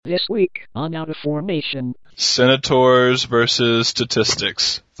This week on Out of Formation. Senators versus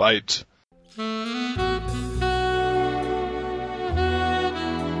statistics. Fight.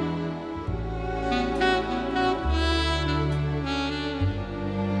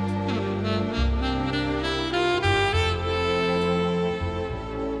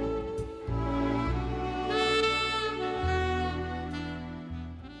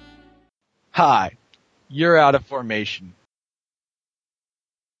 Hi, you're Out of Formation.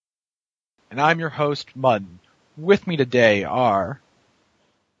 And I'm your host, Mudden. With me today are...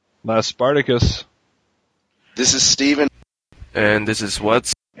 Last Spartacus. This is Steven. And this is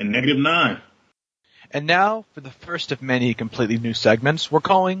What's. And -9. And now, for the first of many completely new segments, we're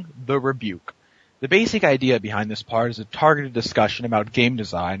calling The Rebuke. The basic idea behind this part is a targeted discussion about game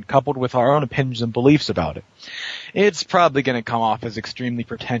design, coupled with our own opinions and beliefs about it. It's probably going to come off as extremely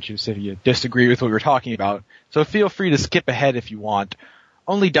pretentious if you disagree with what we're talking about, so feel free to skip ahead if you want.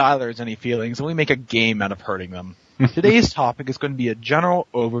 Only dialers any feelings, and we make a game out of hurting them. Today's topic is going to be a general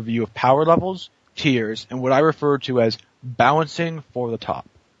overview of power levels, tiers, and what I refer to as balancing for the top.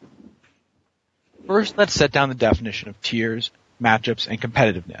 First, let's set down the definition of tiers, matchups, and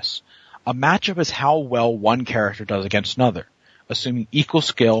competitiveness. A matchup is how well one character does against another, assuming equal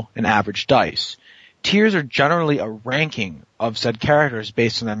skill and average dice. Tiers are generally a ranking of said characters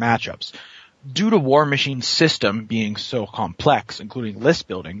based on their matchups. Due to War Machine's system being so complex, including list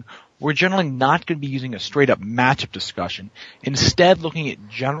building, we're generally not going to be using a straight-up matchup discussion, instead looking at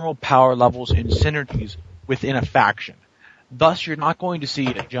general power levels and synergies within a faction. Thus, you're not going to see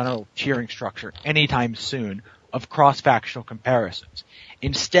a general tiering structure anytime soon of cross-factional comparisons.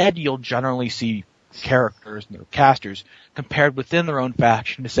 Instead, you'll generally see characters and their casters compared within their own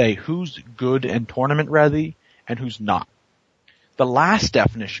faction to say who's good and tournament ready and who's not. The last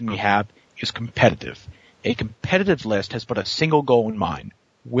definition we have is competitive. A competitive list has but a single goal in mind: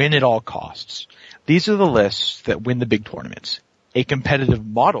 win at all costs. These are the lists that win the big tournaments. A competitive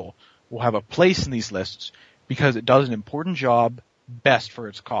model will have a place in these lists because it does an important job best for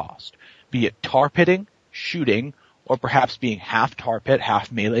its cost, be it tar pitting, shooting, or perhaps being half tar pit,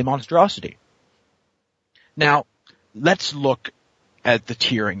 half melee monstrosity. Now, let's look at the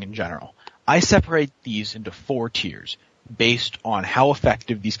tiering in general. I separate these into 4 tiers based on how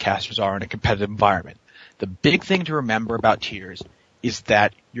effective these casters are in a competitive environment. The big thing to remember about tiers is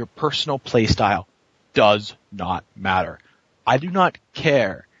that your personal playstyle does not matter. I do not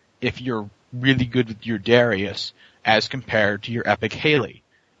care if you're really good with your Darius as compared to your Epic Haley.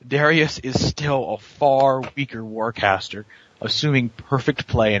 Darius is still a far weaker warcaster, assuming perfect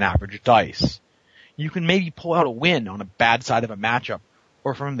play and average dice. You can maybe pull out a win on a bad side of a matchup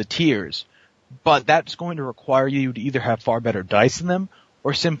or from the tiers, but that's going to require you to either have far better dice than them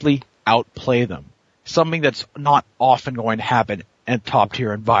or simply outplay them, something that's not often going to happen in top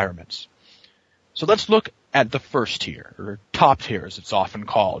tier environments. So let's look at the first tier, or top tier as it's often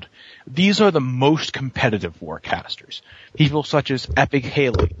called. These are the most competitive warcasters. People such as Epic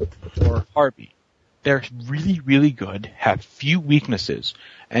Haley or Harpy. They're really, really good, have few weaknesses,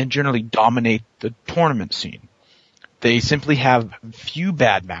 and generally dominate the tournament scene. They simply have few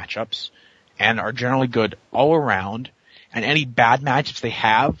bad matchups, and are generally good all around, and any bad matchups they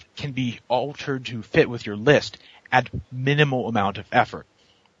have can be altered to fit with your list at minimal amount of effort.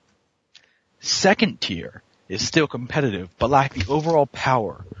 Second tier is still competitive, but lack the overall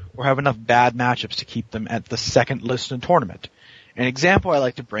power or have enough bad matchups to keep them at the second list in a tournament. An example I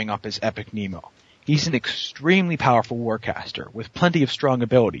like to bring up is Epic Nemo. He's an extremely powerful warcaster with plenty of strong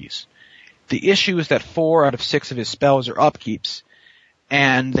abilities. The issue is that 4 out of 6 of his spells are upkeeps,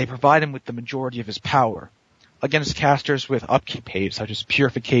 and they provide him with the majority of his power. Against casters with upkeep hate, such as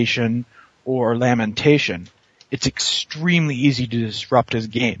Purification or Lamentation, it's extremely easy to disrupt his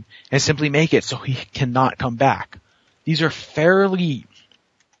game and simply make it so he cannot come back. These are fairly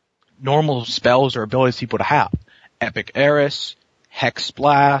normal spells or abilities people to have. Epic Eris, Hex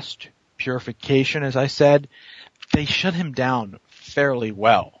Blast, Purification, as I said, they shut him down fairly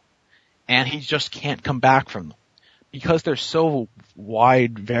well, and he just can't come back from them. Because they're so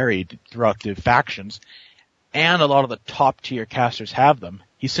wide varied throughout the factions, and a lot of the top tier casters have them,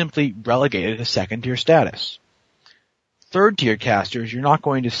 he's simply relegated to second tier status. Third tier casters you're not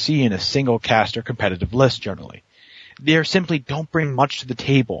going to see in a single caster competitive list generally. They simply don't bring much to the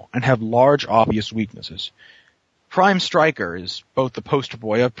table and have large obvious weaknesses. Prime Striker is both the poster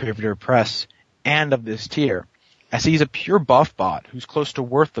boy of Privateer Press and of this tier, as he's a pure buff bot who's close to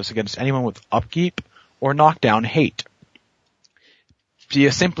worthless against anyone with upkeep or knockdown hate.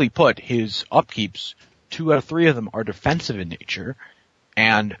 Simply put, his upkeeps, 2 out of 3 of them are defensive in nature,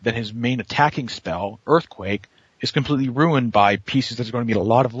 and then his main attacking spell, Earthquake, is completely ruined by pieces that are going to be in a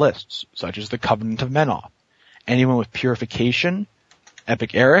lot of lists, such as the Covenant of Menoth. Anyone with Purification,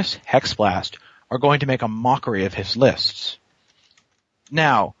 Epic Eris, Hexblast are going to make a mockery of his lists.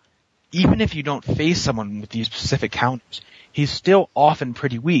 Now, even if you don't face someone with these specific counters, he's still often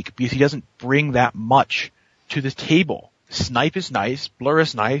pretty weak because he doesn't bring that much to the table. Snipe is nice, Blur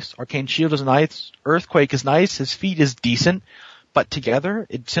is nice, Arcane Shield is nice, Earthquake is nice, his feat is decent, but together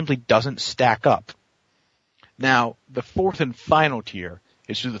it simply doesn't stack up. Now, the fourth and final tier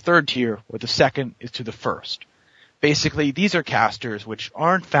is to the third tier, where the second is to the first. Basically, these are casters which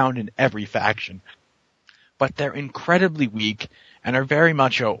aren't found in every faction, but they're incredibly weak and are very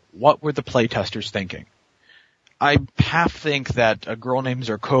much a what were the playtesters thinking. I half think that a girl named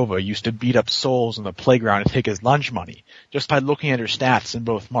Zerkova used to beat up souls in the playground and take his lunch money, just by looking at her stats in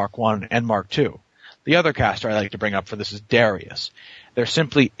both Mark 1 and Mark 2. The other caster I like to bring up for this is Darius. They're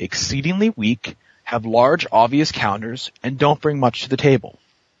simply exceedingly weak, have large obvious counters, and don't bring much to the table.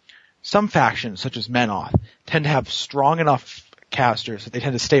 Some factions, such as Menoth, tend to have strong enough casters that they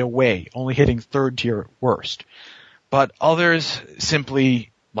tend to stay away, only hitting third tier at worst. But others,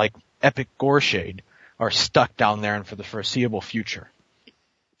 simply like Epic Goreshade, are stuck down there and for the foreseeable future.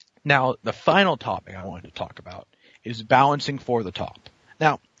 Now, the final topic I wanted to talk about is balancing for the top.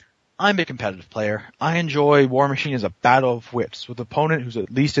 Now, I'm a competitive player. I enjoy War Machine as a battle of wits with an opponent who's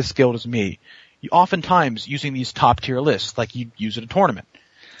at least as skilled as me, oftentimes using these top tier lists like you'd use at a tournament.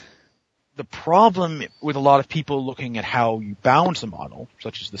 The problem with a lot of people looking at how you balance a model,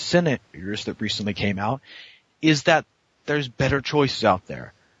 such as the Senators that recently came out, is that there's better choices out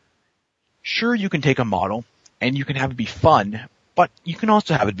there. Sure, you can take a model, and you can have it be fun, but you can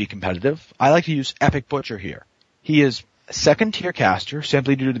also have it be competitive. I like to use Epic Butcher here. He is a second-tier caster,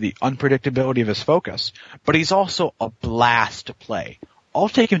 simply due to the unpredictability of his focus, but he's also a blast to play. I'll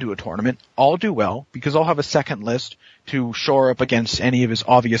take him to a tournament, I'll do well, because I'll have a second list to shore up against any of his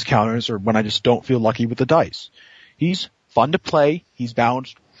obvious counters or when I just don't feel lucky with the dice. He's fun to play, he's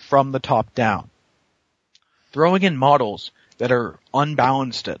balanced from the top down. Throwing in models that are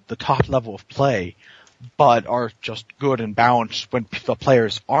unbalanced at the top level of play, but are just good and balanced when the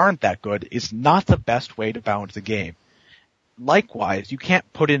players aren't that good, is not the best way to balance the game. Likewise, you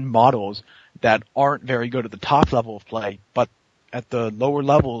can't put in models that aren't very good at the top level of play, but at the lower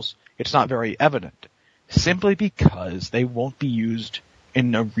levels, it's not very evident, simply because they won't be used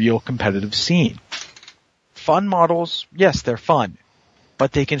in a real competitive scene. Fun models, yes, they're fun,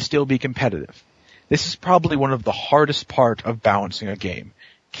 but they can still be competitive. This is probably one of the hardest part of balancing a game,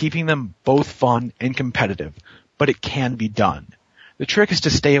 keeping them both fun and competitive, but it can be done. The trick is to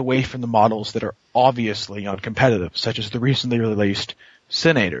stay away from the models that are obviously uncompetitive, such as the recently released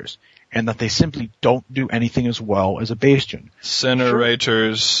Senators, and that they simply don't do anything as well as a Bastion.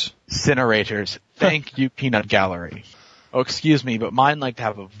 Cinerators. Cinerators. Thank you, Peanut Gallery. Oh, excuse me, but mine like to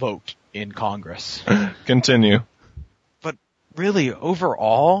have a vote in Congress. Continue. But really,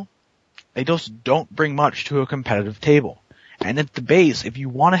 overall, they just don't bring much to a competitive table. And at the base, if you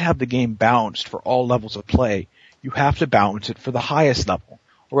want to have the game balanced for all levels of play, you have to balance it for the highest level,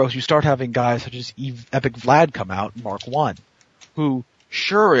 or else you start having guys such as Epic Vlad come out in Mark 1, who,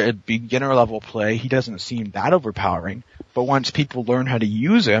 sure, at beginner level play, he doesn't seem that overpowering, but once people learn how to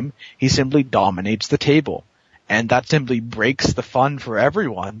use him, he simply dominates the table. And that simply breaks the fun for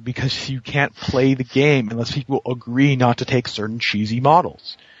everyone, because you can't play the game unless people agree not to take certain cheesy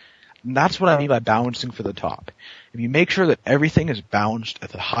models. And that's what I mean by balancing for the top. If you make sure that everything is balanced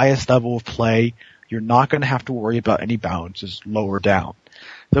at the highest level of play, you're not going to have to worry about any balances lower down.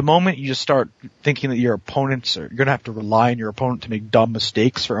 The moment you just start thinking that your opponents are, you're going to have to rely on your opponent to make dumb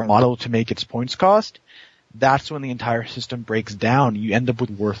mistakes for a model to make its points cost, that's when the entire system breaks down. You end up with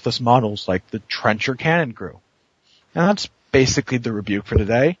worthless models like the Trencher Cannon Crew. And that's basically the rebuke for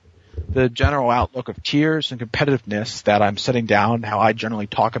today. The general outlook of tiers and competitiveness that I'm setting down, how I generally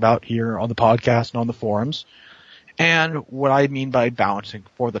talk about here on the podcast and on the forums, and what I mean by balancing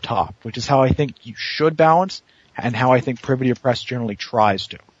for the top, which is how I think you should balance and how I think Privy to Press generally tries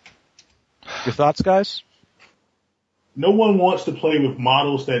to. Your thoughts, guys? No one wants to play with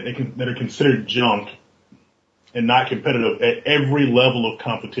models that are considered junk and not competitive at every level of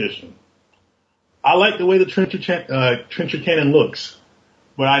competition. I like the way the Trencher Cannon looks,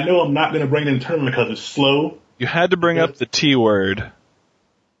 but I know I'm not going to bring it in tournament because it's slow. You had to bring up the T word.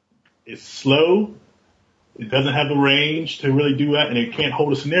 It's slow. It doesn't have the range to really do that, and it can't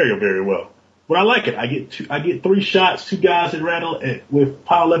hold a scenario very well. But I like it. I get 3 shots, 2 guys that rattle with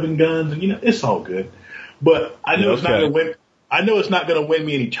Power 11 guns, and it's all good. But I know it's not going to win. I know it's not going to win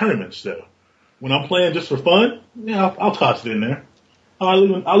me any tournaments though. When I'm playing just for fun, I'll toss it in there.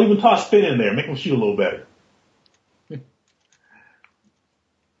 I'll even toss Finn in there, make him shoot a little better.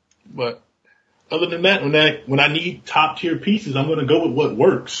 But other than that, when I need top tier pieces, I'm going to go with what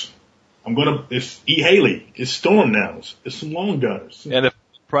works. It's E. Haley, it's Storm now, it's some long gunners. And if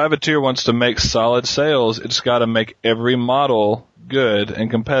Privateer wants to make solid sales, it's got to make every model good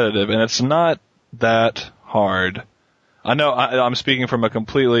and competitive, and it's not that hard. I know I'm speaking from a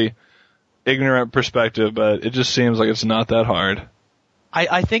completely ignorant perspective, but it just seems like it's not that hard.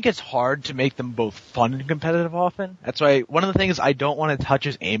 I think it's hard to make them both fun and competitive often. That's why one of the things I don't want to touch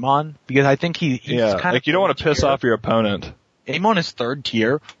is Amon, because I think he's kind of like you don't want to piss off your opponent. Amon is third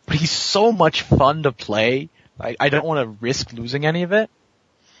tier, but he's so much fun to play. I don't want to risk losing any of it.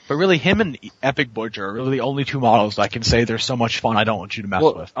 But really, him and Epic Butcher are really the only two models I can say they're so much fun I don't want you to mess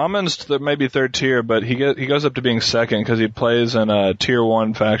with. Amon's maybe third tier, but he goes up to being second because he plays in a tier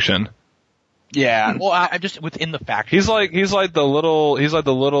 1 faction. Yeah, well, I'm just within the faction. He's like the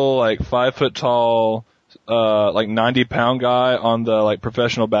little like 5 foot tall, like 90 pound guy on the like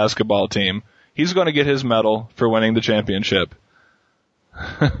professional basketball team. He's going to get his medal for winning the championship.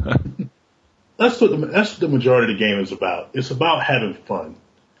 That's what the majority of the game is about. It's about having fun.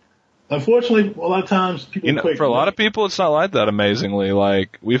 Unfortunately, a lot of times people for a lot of people, it's not like that. Amazingly,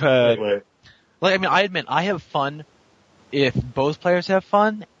 like we've had. Anyway. Like, I mean, I admit I have fun if both players have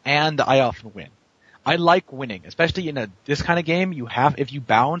fun, and I often win. I like winning, especially in this kind of game. If you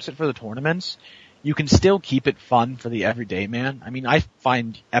balance it for the tournaments, you can still keep it fun for the everyday man. I mean, I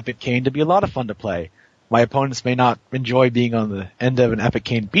find Epic Kane to be a lot of fun to play. My opponents may not enjoy being on the end of an Epic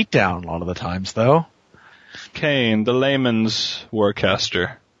Kane beatdown a lot of the times, though. Kane, the layman's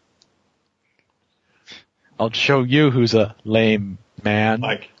warcaster. I'll show you who's a lame man.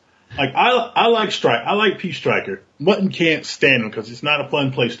 I like Strike. I like P Striker. Mutton can't stand him because it's not a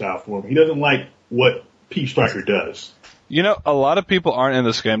fun play style for him. He doesn't like what P Striker does. You know, a lot of people aren't in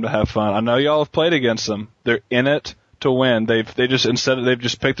this game to have fun. I know y'all have played against them. They're in it to win. They've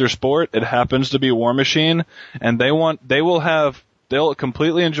just picked their sport. It happens to be War Machine, and they'll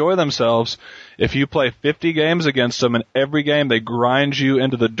completely enjoy themselves if you play 50 games against them, and every game they grind you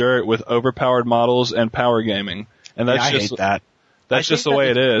into the dirt with overpowered models and power gaming. And that's I hate that. That's just the way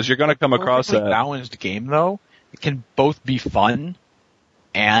it is. You're going to come across that. Balanced game, though, it can both be fun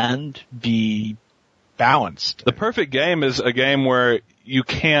and be balanced. The perfect game is a game where you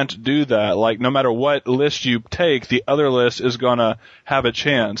can't do that. Like, no matter what list you take, the other list is going to have a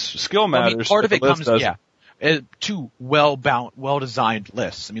chance. Skill matters. I mean, part of it comes, to well-designed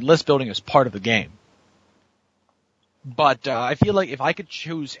lists. I mean, list building is part of the game. But I feel like if I could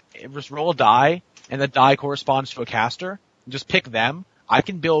choose, just roll a die, and the die corresponds to a caster, just pick them, I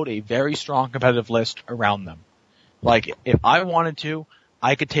can build a very strong competitive list around them. Like, if I wanted to,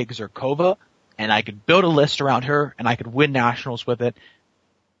 I could take Zerkova, and I could build a list around her, and I could win nationals with it.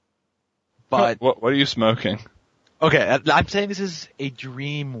 But what are you smoking? Okay, I'm saying this is a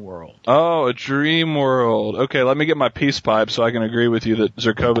dream world. Oh, a dream world. Okay, let me get my peace pipe so I can agree with you that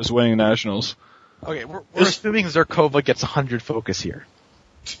Zerkova's winning nationals. Okay, we're assuming Zerkova gets 100 focus here.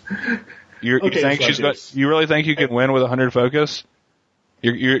 You really think you can win with 100 focus?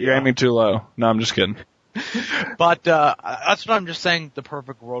 You're aiming too low. No, I'm just kidding. But that's what I'm just saying the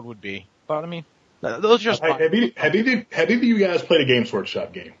perfect world would be. But I mean, those are just have either of you guys played a Games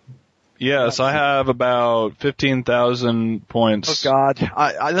Workshop game? Yes, I have about 15,000 points. Oh God!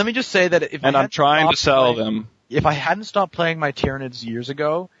 Let me just say that I'm trying to sell them. If I hadn't stopped playing my Tyranids years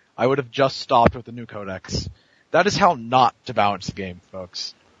ago, I would have just stopped with the new codex. That is how not to balance the game,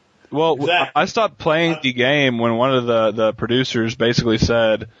 folks. Well, exactly. I stopped playing the game when one of the producers basically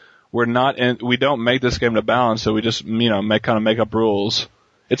said, we don't make this game to balance, so we just, make up rules.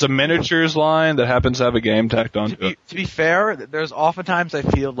 It's a miniatures line that happens to have a game tacked onto it. To be fair, there's oftentimes I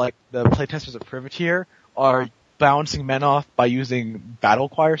feel like the playtesters of Privateer are balancing men off by using battle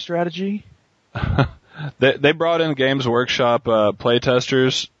choir strategy. They brought in Games Workshop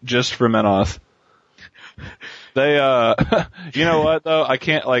playtesters just for Menoth. They, you know what though? I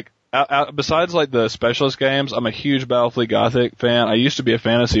can't besides the specialist games, I'm a huge Battlefleet Gothic fan. I used to be a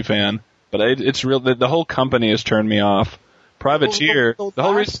fantasy fan, but it's real. The whole company has turned me off. Privateer. The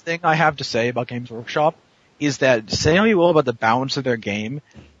whole thing I have to say about Games Workshop is that, say how you will about the balance of their game,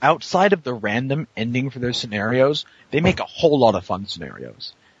 outside of the random ending for their scenarios, they make a whole lot of fun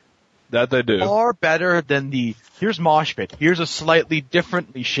scenarios. That they do. Far better than here's Mosh Pit, here's a slightly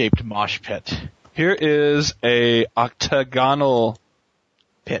differently shaped Mosh Pit. Here is a octagonal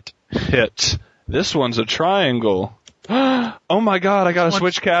pit. This one's a triangle. Oh my God, I gotta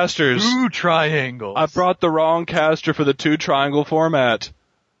switch casters. 2 triangles. I brought the wrong caster for the 2 triangle format.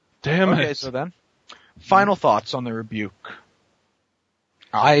 Damn it. Okay, so then, final thoughts on the rebuke.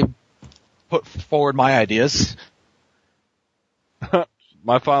 I put forward my ideas.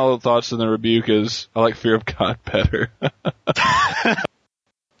 my final thoughts in the rebuke is I like Fear of God better.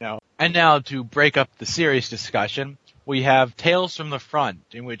 No. And now to break up the serious discussion, we have Tales from the Front,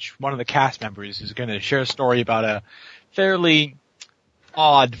 in which one of the cast members is going to share a story about a fairly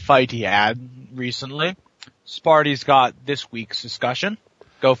odd fight he had recently. Sparty's got this week's discussion.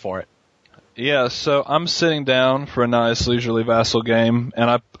 Go for it. Yeah, so I'm sitting down for a nice leisurely vassal game,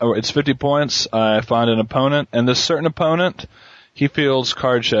 and it's 50 points. I find an opponent, and this certain opponent, he fields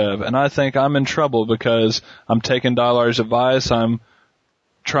Kardchev, and I think I'm in trouble because I'm taking Dalar's advice. I'm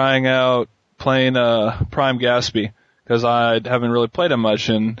trying out playing Prime Gaspy because I haven't really played him much,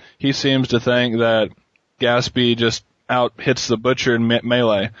 and he seems to think that Gaspy just out hits the butcher in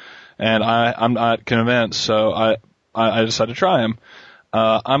melee, and I'm not convinced, so I decided to try him.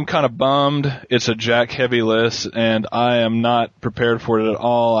 I'm kind of bummed. It's a jack-heavy list, and I am not prepared for it at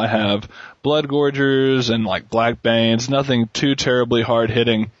all. I have Blood Gorgers and, like, Black Banes, nothing too terribly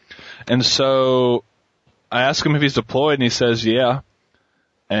hard-hitting. And so I ask him if he's deployed, and he says, yeah.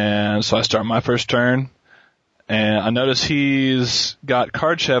 And so I start my first turn, and I notice he's got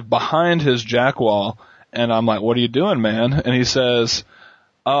Kardchev behind his jack wall, and I'm like, what are you doing, man? And he says,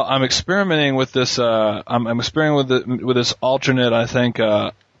 oh, I'm experimenting with this, I'm experimenting with this alternate, I think,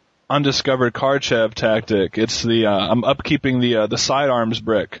 undiscovered Kardchev tactic. It's I'm upkeeping the sidearms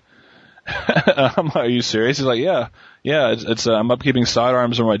brick. I'm like, are you serious? He's like, yeah, it's I'm upkeeping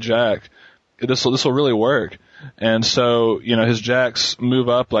sidearms on my jack. This will really work. And so, his jacks move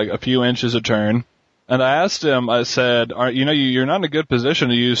up like a few inches a turn. And I asked him, I said, you're not in a good position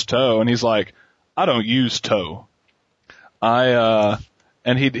to use toe. And he's like, I don't use toe.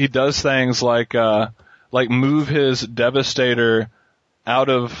 And he does things like move his Devastator out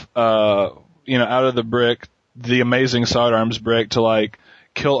of the brick, the amazing sidearms brick, to like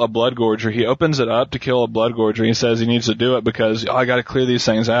kill a Blood Gorger. He opens it up to kill a Blood Gorger. He says he needs to do it because I got to clear these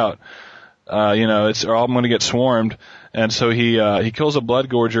things out. Or I'm going to get swarmed. And so he kills a Blood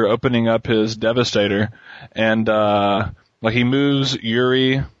Gorger, opening up his Devastator, and he moves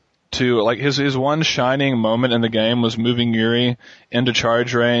Yuri to, like, his one shining moment in the game was moving Yuri into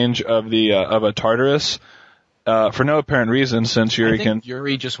charge range of a Tartarus, for no apparent reason, since Yuri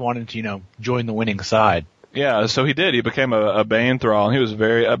Yuri just wanted to, join the winning side. Yeah, so he did. He became a Bane thrall, and he was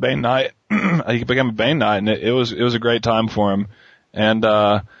a Bane Knight. He became a Bane Knight, and it was a great time for him. And,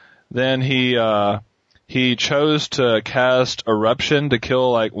 then he chose to cast Eruption to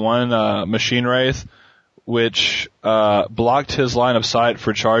kill, like, one, Machine Wraith, which blocked his line of sight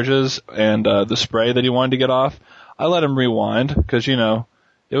for charges and the spray that he wanted to get off. I let him rewind because, it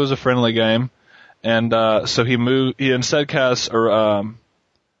was a friendly game. And so he instead casts Ground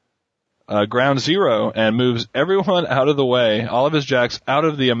Zero and moves everyone out of the way, all of his jacks out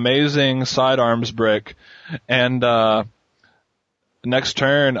of the amazing sidearms brick. And next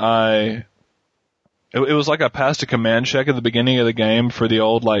turn it was like I passed a command check at the beginning of the game for the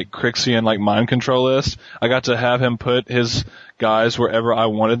old, like, Crixian, like, mind control list. I got to have him put his guys wherever I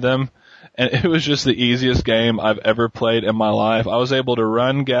wanted them, and it was just the easiest game I've ever played in my life. I was able to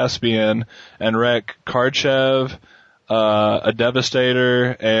run Gaspian and wreck Kardchev, a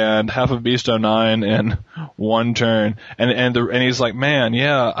Devastator, and half of Beast 09 in one turn. And he's like, man,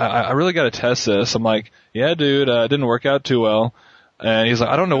 yeah, I really gotta test this. I'm like, yeah, dude, it didn't work out too well. And he's like,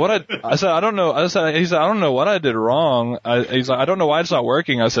 I don't know what I said, I don't know. He said, I don't know what I did wrong. He's like, I don't know why it's not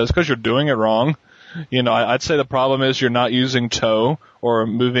working. I said, it's because you're doing it wrong. I'd say the problem is you're not using toe or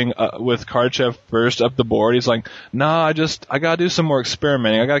moving with Kardchev first up the board. He's like, nah, I gotta do some more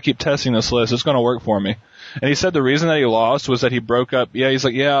experimenting. I gotta keep testing this list. It's gonna work for me. And he said the reason that he lost was that he broke up. Yeah, he's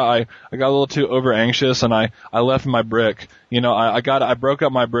like, yeah, I got a little too over anxious and I left my brick. I broke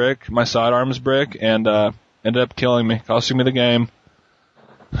up my brick, my sidearms brick, and ended up killing me, costing me the game.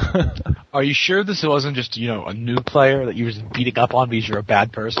 Are you sure this wasn't just, a new player that you were just beating up on because you're a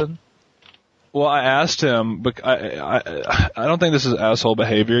bad person? Well, I asked him, but I don't think this is asshole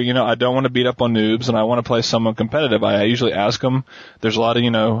behavior. I don't want to beat up on noobs, and I want to play someone competitive. I usually ask them. There's a lot of,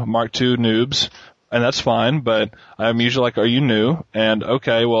 Mark II noobs, and that's fine, but I'm usually like, are you new? And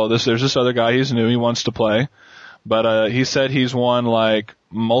okay, well, there's this other guy, he's new, he wants to play. But he said he's won, like,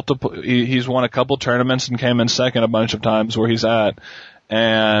 he's won a couple tournaments and came in second a bunch of times where he's at.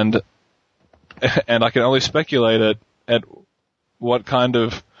 And I can only speculate at what kind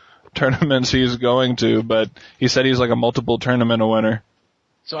of tournaments he's going to, but he said he's like a multiple tournament winner.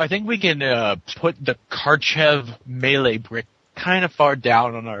 So I think we can put the Kardchev melee brick kind of far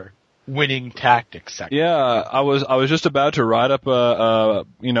down on our winning tactics section. Yeah, I was just about to write up a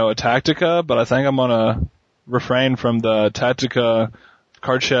Tactica, but I think I'm gonna refrain from the Tactica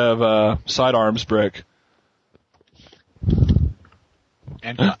Kardchev sidearms brick.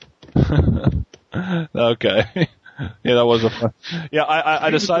 And cut. Okay. Yeah, that was a fun. Yeah, I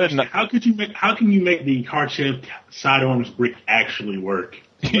decided not. How can you make the hard-shaped sidearms brick actually work?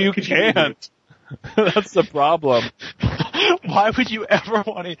 You can't. That's the problem. Why would you ever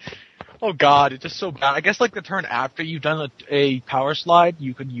want to? Oh God, it's just so bad. I guess like the turn after you've done a power slide,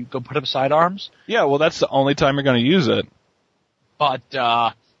 you go put up sidearms. Yeah, well, that's the only time you're going to use it. But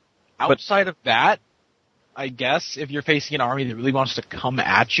outside of that, I guess if you're facing an army that really wants to come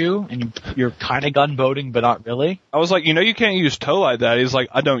at you and you're kind of gunboating but not really. I was like, you can't use toe like that. He's like,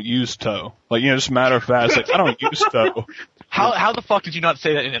 I don't use toe. Like, just matter of fact, it's like, I don't use toe. How the fuck did you not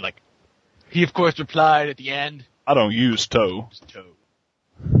say that in it? Like, he of course replied at the end, I don't use toe. toe.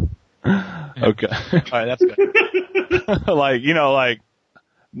 Okay. Alright, that's good. like,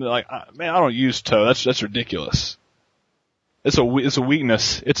 man, I don't use toe. That's ridiculous. It's a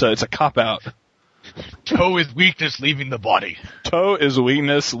weakness. It's a cop out. Toe is weakness leaving the body. Toe is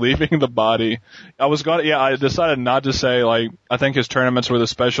weakness leaving the body. I decided not to say, like, I think his tournaments were the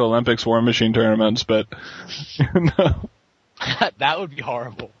Special Olympics War Machine tournaments, but, no. That would be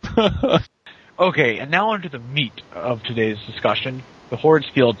horrible. Okay, and now on to the meat of today's discussion, the Horde's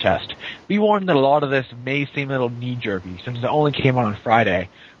field test. We warned that a lot of this may seem a little knee-jerky, since it only came out on Friday,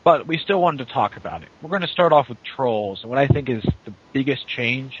 but we still wanted to talk about it. We're going to start off with Trolls, and what I think is the biggest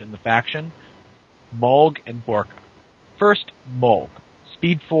change in the faction, Mulg and Borka. First, Mulg.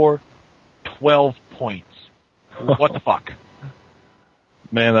 Speed 4, 12 points. What the fuck?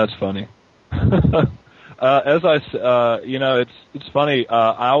 Man, that's funny. It's funny.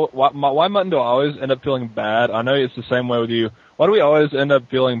 Why Mutton do I always end up feeling bad? I know it's the same way with you. Why do we always end up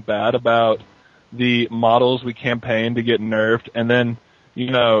feeling bad about the models we campaign to get nerfed, and then,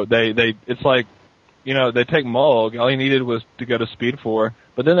 it's like, they take Mulg, all he needed was to go to Speed 4,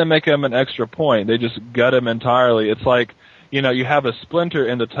 but then they make him an extra point. They just gut him entirely. It's like, you have a splinter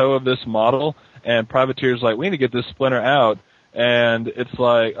in the toe of this model, and Privateer's like, we need to get this splinter out, and it's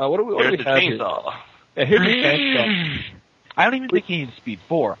like, what do we have chainsaw. Yeah, here's the chainsaw. I don't even think he needed Speed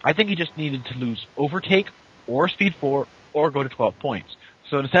 4. I think he just needed to lose Overtake, or Speed 4, or go to 12 points.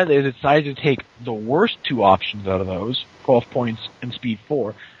 So instead they decided to take the worst two options out of those, 12 points and Speed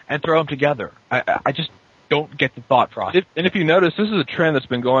 4, and throw them together. I just don't get the thought process. And if you notice, this is a trend that's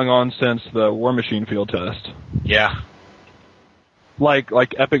been going on since the War Machine field test. Yeah. Like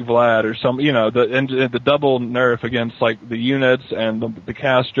Epic Vlad or some, the double nerf against like the units and the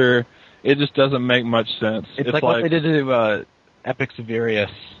caster, it just doesn't make much sense. It's like what they did to Epic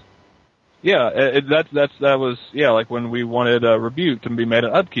Severius. Yeah, that was like when we wanted Rebuke to be made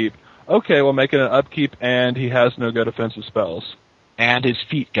an upkeep. Okay, we'll make it an upkeep, and he has no go defensive spells. And his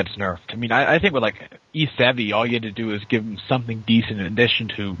feat gets nerfed. I mean, I think with like E70, all you had to do is give him something decent in addition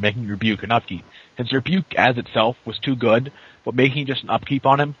to making Rebuke an upkeep. Since Rebuke as itself was too good, but making just an upkeep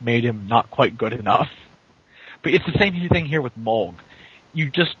on him made him not quite good enough. But it's the same thing here with Mulg.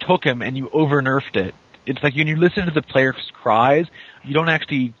 You just took him and you over-nerfed it. It's like when you listen to the players' cries, you don't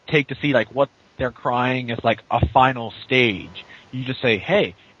actually take to see like what they're crying as like a final stage. You just say,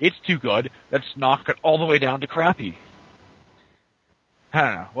 hey, it's too good, let's knock it all the way down to crappy. I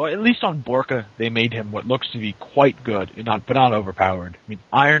don't know. Well, at least on Borka, they made him what looks to be quite good, but not overpowered. I mean,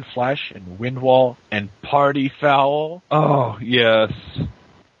 Iron Flesh and Windwall and Party Foul. Oh, yes.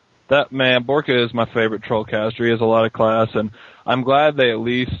 That man, Borka is my favorite troll caster. He has a lot of class, and I'm glad they at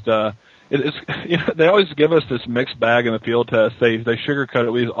least, they always give us this mixed bag in the field test. They sugarcoat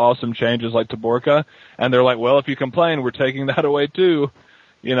at these awesome changes like to Borka, and they're like, well, if you complain, we're taking that away too.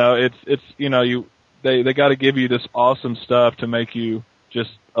 They gotta give you this awesome stuff to make you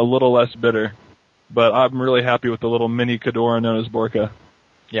just a little less bitter. But I'm really happy with the little mini Khadora known as Borka.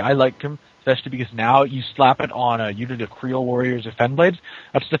 Yeah, I like him, especially because now you slap it on a unit of Creel Warriors or Fenblades,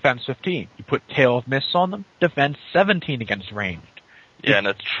 that's defense 15. You put Tail of Mists on them, defense 17 against ranged. Yeah, and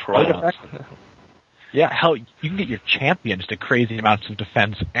it's troll. Yeah, hell, you can get your champions to crazy amounts of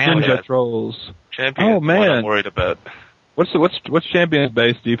defense and Ninja trolls. Champions. Oh man, what I'm worried about. What's champion's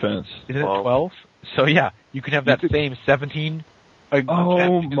base defense? Isn't it 12? So yeah, you can have that same 17.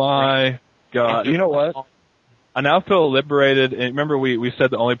 Oh my god! You know what? I now feel liberated. And remember, we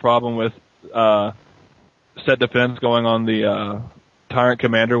said the only problem with set defense going on the Tyrant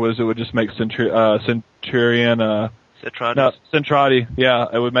Commander was it would just make Centurion. Centrati. Yeah,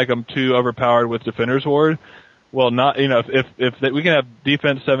 it would make them too overpowered with Defender's Ward. Well, not if we can have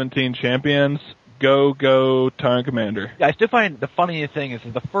defense 17 champions. Go Tyrant Commander. Yeah, I still find the funniest thing is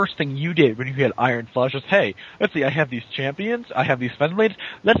the first thing you did when you had Iron Flush was, hey, let's see, I have these champions, I have these Fenblades,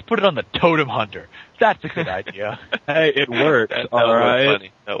 let's put it on the Totem Hunter. That's a good idea. Hey, it worked.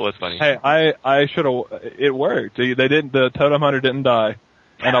 That was funny. Hey, I should have. It worked. The Totem Hunter didn't die.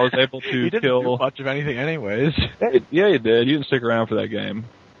 and I was able He to didn't kill. do much of anything anyways. Yeah, you did. You didn't stick around for that game.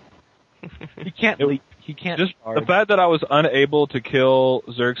 He can't leap. He can't Just charge. the fact that I was unable to kill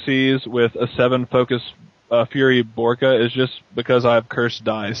Xerxes with a 7 focus Fury Borka is just because I have cursed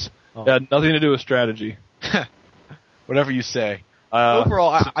dice. Oh. It had nothing to do with strategy. Whatever you say.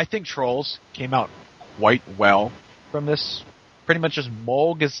 Overall, I think Trolls came out quite well from this. Pretty much just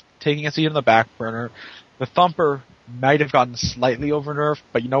Mulg is taking a seat on the back burner. The Thumper might have gotten slightly overnerfed,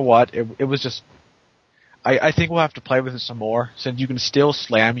 but you know what? It was just... I think we'll have to play with it some more, since you can still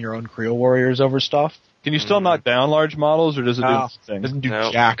slam your own Creel Warriors over stuff. Can you still knock down large models, or does it do No, nothing? It doesn't do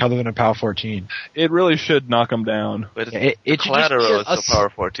No. jack other than a POW 14. It really should knock them down. But It should just collateral be is the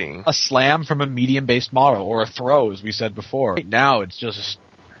power 14. a slam from a medium-based model, or a throw, as we said before. Right now, it's just...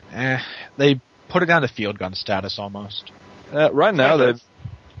 they put it down to field gun status, almost. Right now,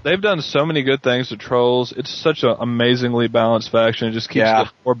 they've done so many good things to Trolls. It's such an amazingly balanced faction. It just keeps Yeah. the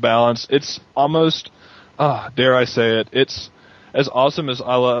more balanced. It's almost, dare I say it, it's as awesome as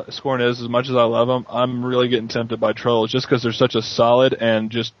Scorn is, as much as I love them, I'm really getting tempted by Trolls just because they're such a solid and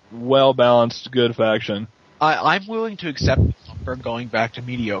just well-balanced, good faction. I'm willing to accept the Thumper going back to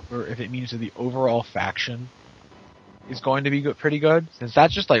mediocre if it means that the overall faction is going to be pretty good, since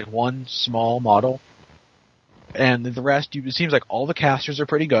that's just like one small model. And the rest, it seems like all the casters are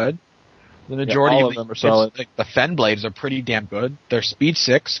pretty good. The majority all of them are solid. Like the Fen Blades are pretty damn good. They're speed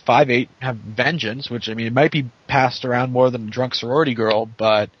 6, 5/8, have Vengeance, which I mean it might be passed around more than a drunk sorority girl,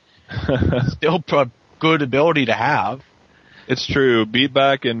 but still a good ability to have. It's true.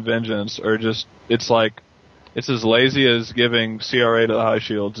 Beatback and Vengeance are just, it's as lazy as giving CRA to the high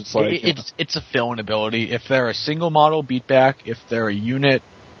shields. It's like, It's a fill-in ability. If they're a single model, Beatback. If they're a unit,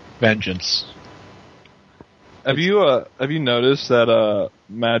 Vengeance. Have you noticed that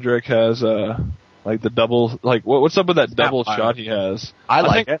Madrick has like the double, like what's up with that double Snapfire. shot he has? I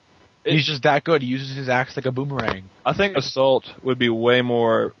like think it. He's just that good. He uses his axe like a boomerang. I think Assault would be way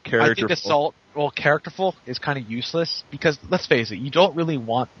more characterful. I think Assault, characterful is kind of useless because, let's face it, you don't really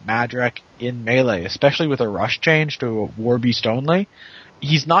want Madrick in melee, especially with a rush change to a War Beast only.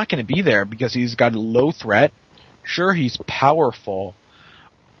 He's not going to be there because he's got a low threat. Sure, he's powerful,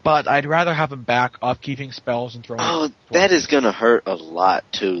 but I'd rather have him back upkeeping spells and throwing... Oh, that is gonna hurt a lot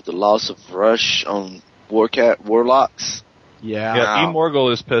too. The loss of rush on Warlocks. Yeah. Yeah, Wow.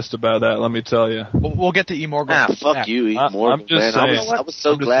 Emorgul is pissed about that. Let me tell you. We'll get to Emorgul. Ah, fuck next. you, I'm Morgan, just man. saying. I was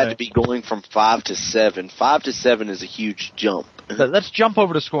so I'm just glad saying. to be going from 5 to 7. 5 to 7 is a huge jump. Let's jump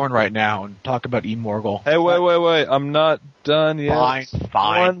over to Scorn right now and talk about Emorgul. Hey, wait! I'm not done yet.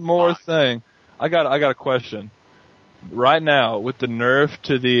 Fine. One more thing. I got a question. Right now, with the nerf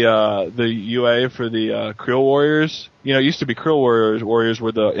to the UA for the Creel Warriors, you know, it used to be Creel Warriors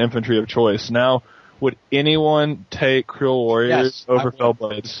were the infantry of choice. Now, would anyone take Creel Warriors Yes, I over would.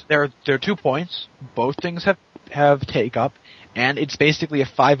 Fellblades? There are 2 points. Both things have take up, and it's basically a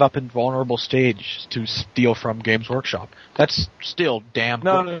 5-up invulnerable stage to steal from Games Workshop. That's still damn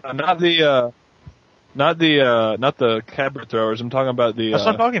No, good. not the cabinet throwers. I'm talking about the. That's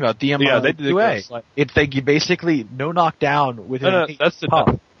what I'm talking about. The yeah, they did UA. like, It's they basically no knockdown within. no, that's the.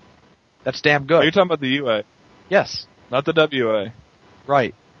 pop. That's damn Are good. you talking about the UA, Yes, not the WA?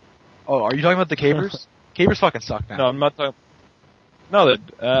 right. Oh, are you talking about the Cabers? Cabers fucking suck now. No, I'm not talking. No,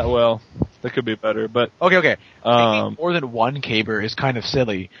 well, that could be better, but Okay. um, Taking more than one caber is kind of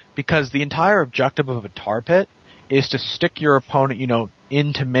silly because the entire objective of a tar pit is to stick your opponent,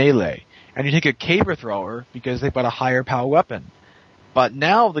 into melee. And you take a caber thrower because they've got a higher power weapon. But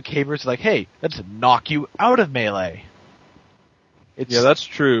now the caber's like, hey, let's knock you out of melee. yeah, that's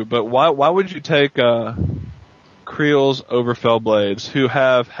true. But why would you take Creels over Fellblades, who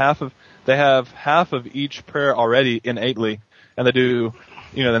have half of each prayer already innately, and they do,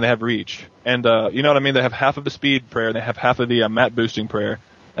 then they have reach, and you know what I mean. They have half of the speed prayer, and they have half of the mat boosting prayer,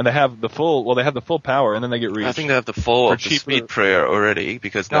 and they have the full power, and then they get reach. I think they have the full For of the cheaper- speed prayer already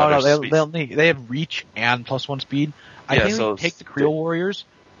because now No, there's they have reach and +1 speed. I Yeah, think so you take the Creel Warriors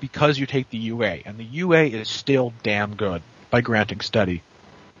because you take the UA, and the UA is still damn good by granting steady.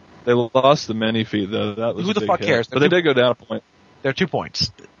 They lost the mini feat though. That was Who a the big fuck hit. cares? But they did go down a point. There are 2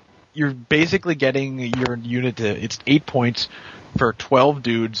 points. You're basically getting your unit to, it's 8 points for 12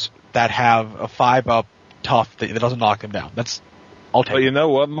 dudes that have a 5-up tough that doesn't knock them down. I'll take But it. you know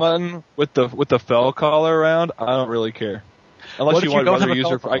what, Mutton? With the fell collar around, I don't really care. Unless What you if want you don't to have a use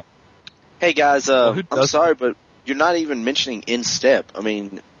fell her for. collar? Hey guys, who I'm does sorry, but you're not even mentioning Instep. I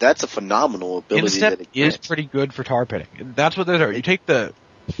mean, that's a phenomenal ability. Instep that it is gets. pretty good for tar pitting. That's what they're doing. You take the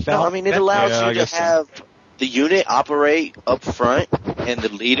No, I mean, it allows Yeah, I you to guess so. have the unit operate up front, and the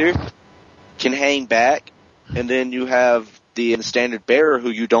leader can hang back, and then you have the standard bearer who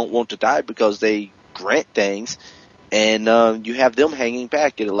you don't want to die because they grant things, and you have them hanging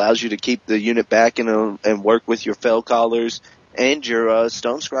back. It allows you to keep the unit back and work with your Fel Callers and your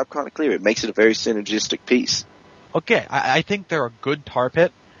Stone Scribe Chronicleer. It makes it a very synergistic piece. Okay, I think they're a good tar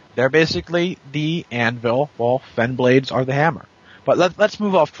pit. They're basically the anvil, while Fen Blades are the hammer. But let's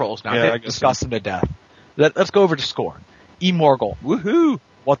move off trolls now. Yeah, They discuss them to death. Let's go over to Scorn. Morgul. Woohoo!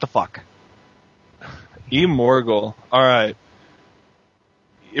 What the fuck? Morgul. Alright.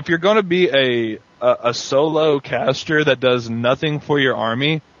 If you're gonna be a solo caster that does nothing for your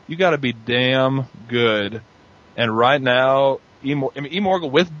army, you gotta be damn good. And right now,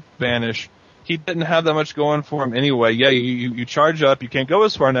 Morgul with Banish, he didn't have that much going for him anyway. Yeah, you charge up, you can't go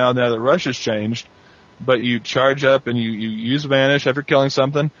as far now that Rush has changed, but you charge up and you use Vanish after killing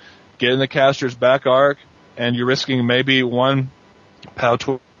something, get in the caster's back arc, and you're risking maybe one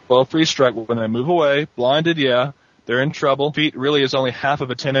POW 12 free strike when they move away. Blinded, yeah, they're in trouble. Feet really is only half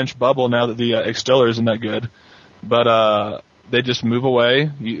of a 10-inch bubble now that the Extiller isn't that good. But they just move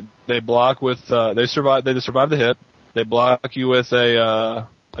away. They block with they survive the hit. They block you with a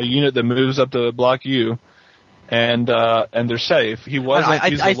unit that moves up to block you, and they're safe. He's a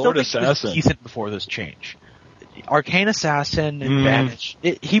Lord Assassin. He was decent before this change. Arcane Assassin and Vanish,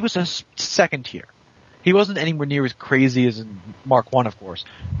 he was a second tier. He wasn't anywhere near as crazy as in Mark 1, of course,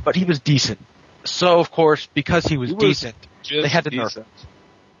 but he was decent. So, of course, because he was decent, they had to nerf him.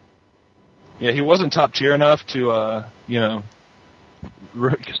 Yeah, he wasn't top tier enough to,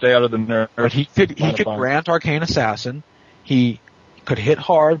 stay out of the nerf. But he could grant Arcane Assassin. He could hit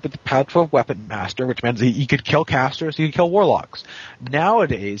hard with the POW 12 Weapon Master, which means he could kill casters, he could kill warlocks.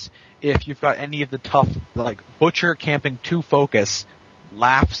 Nowadays, if you've got any of the tough, like Butcher camping 2 focus,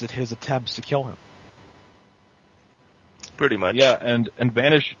 laughs at his attempts to kill him. Pretty much. Yeah, and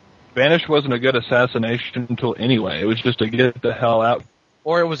Vanish wasn't a good assassination tool anyway. It was just to get the hell out.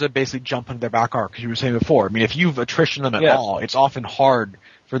 Or it was a basically jump into their back arc, as you were saying before. I mean, if you've attrition them at all, it's often hard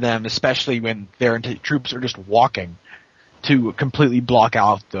for them, especially when their troops are just walking, to completely block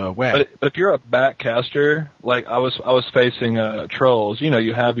out the way. But if you're a backcaster, like I was facing trolls,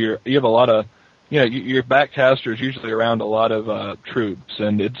 you have a lot of, your backcaster is usually around a lot of troops,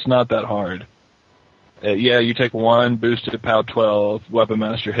 and it's not that hard. You take one boosted POW 12 Weapon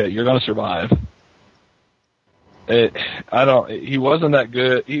Master hit, you're gonna survive. He wasn't that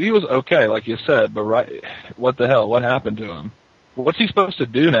good. He was okay, like you said, but what the hell? What happened to him? What's he supposed to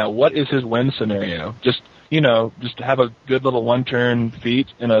do now? What is his win scenario? Just have a good little one-turn feat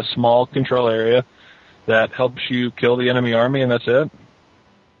in a small control area that helps you kill the enemy army, and that's it?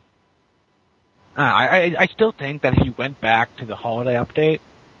 I still think that if he went back to the holiday update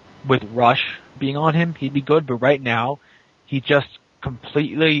with Rush being on him, he'd be good, but right now, he just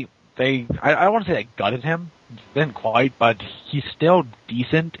completely, I don't want to say they gutted him, didn't quite, but he's still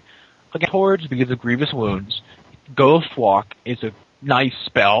decent against hordes because of Grievous Wounds. Ghost Walk is a nice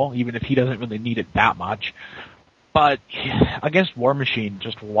spell, even if he doesn't really need it that much. But against War Machine,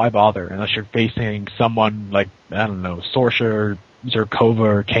 just why bother unless you're facing someone like, I don't know, Sorcerer, Zerkova,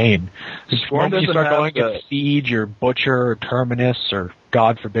 or Kane. When you start going against Siege, or Butcher, or Terminus, or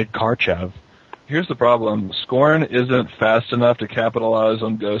God forbid Karchev. Here's the problem. Scorn isn't fast enough to capitalize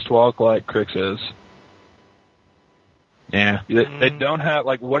on Ghost Walk like Crix is. Yeah. They don't have,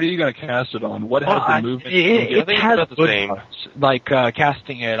 what are you going to cast it on? What has the movement? It has good parts, like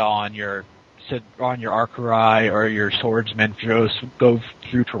casting it on your Archerai or your Swordsman to go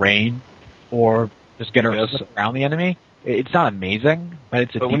through terrain, or just get around the enemy. It's not amazing, but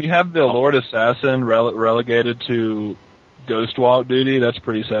it's when you have the Lord Assassin relegated to Ghost Walk duty, that's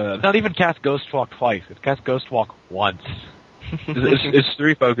pretty sad. Not even cast Ghost Walk twice. It's cast Ghost Walk once. it's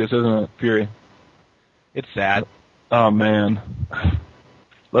 3 focus, isn't it? Fury. It's sad. Oh man.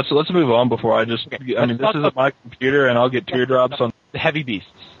 Let's move on before this isn't my computer and I'll get teardrops on the heavy beasts.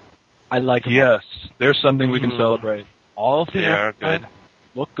 I like them. Yes. There's something we can celebrate. All of them good.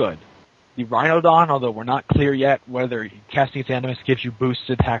 Look good. The Rhinodon, although we're not clear yet whether casting its Animus gives you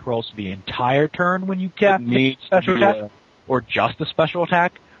boosted attack rolls for the entire turn when you cast special attack, or just a special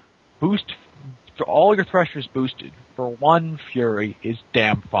attack, boost for all your Threshers boosted for 1 Fury is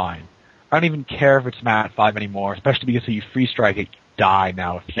damn fine. I don't even care if it's Mat 5 anymore, especially because if you free strike it, you die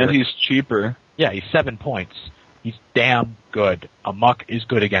now. And he's cheaper. Yeah, he's 7 points. He's damn good. Amok is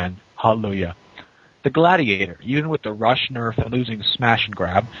good again. Hallelujah. The Gladiator, even with the rush nerf and losing Smash and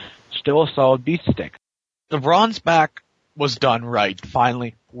Grab, still a solid beast stick. The Bronze back was done right,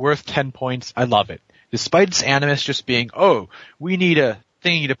 finally. Worth 10 points. I love it. Despite its Animus just being, we need a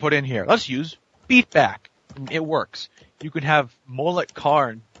thingy to put in here. Let's use Beatback. It works. You can have Molech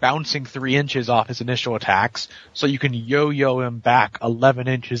Karn bouncing 3 inches off his initial attacks, so you can yo-yo him back 11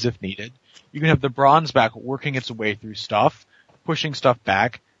 inches if needed. You can have the Bronzeback working its way through stuff, pushing stuff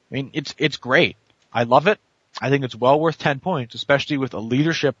back. I mean, it's great. I love it. I think it's well worth 10 points, especially with a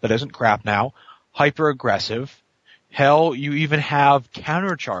leadership that isn't crap now, hyper aggressive. Hell, you even have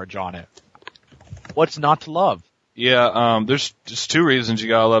countercharge on it. What's not to love? Yeah, there's just 2 reasons you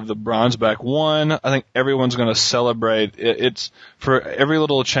gotta love the Bronzeback. One, I think everyone's gonna celebrate. It's for every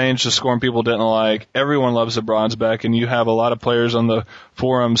little change to Scorn people didn't like. Everyone loves the Bronzeback, and you have a lot of players on the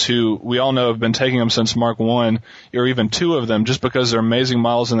forums who we all know have been taking them since Mark 1, or even 2 of them, just because they're amazing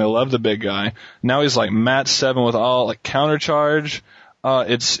models and they love the big guy. Now he's like Mat 7 with all like countercharge.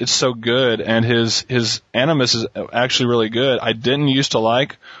 It's so good, and his Animus is actually really good. I didn't used to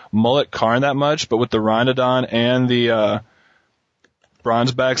like Molech Karn that much, but with the Rhynodon and the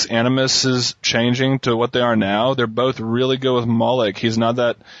Bronzeback's Animus is changing to what they are now, they're both really good with Molech. He's not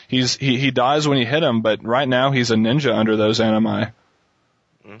that he dies when you hit him, but right now he's a ninja under those animi.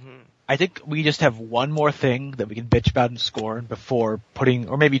 Mm-hmm. I think we just have one more thing that we can bitch about in Scorn before putting,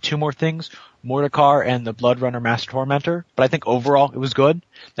 or maybe 2 more things, Mordekar and the Bloodrunner Master Tormentor. But I think overall it was good.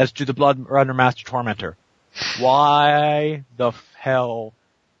 Let's do the Bloodrunner Master Tormentor. Why the hell?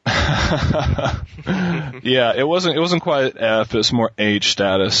 Yeah, it wasn't quite F, it's more H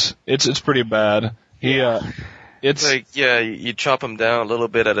status. It's pretty bad. It's like, yeah, you chop them down a little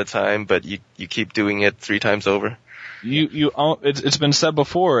bit at a time, but you keep doing it 3 times over. It's been said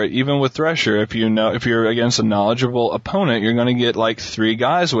before, even with Thresher, if you're against a knowledgeable opponent, you're gonna get like 3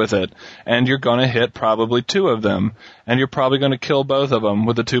 guys with it, and you're gonna hit probably 2 of them, and you're probably gonna kill both of them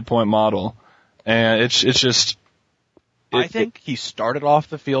with a 2-point model. And it's just, I think he started off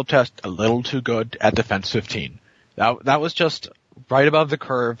the field test a little too good at defense 15. That was just right above the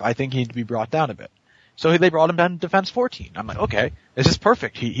curve. I think he needed to be brought down a bit. So they brought him down to defense 14. I'm like, okay, this is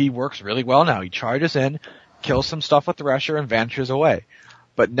perfect. He works really well now. He charges in, kills some stuff with Thresher, and vanishes away.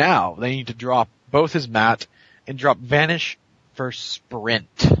 But now they need to drop both his Mat and drop Vanish for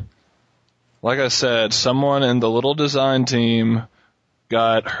Sprint. like I said, someone in the little design team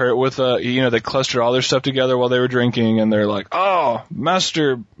got hurt with they clustered all their stuff together while they were drinking, and they're like, oh,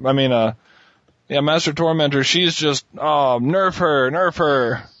 Master Tormentor, she's just, nerf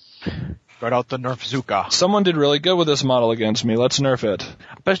her. Brought out the Nerf Zuka. Someone did really good with this model against me, let's nerf it.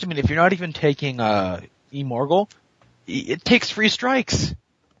 Especially, if you're not even taking, Emorgul, it takes free strikes.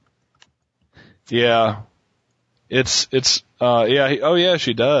 Yeah. She does. I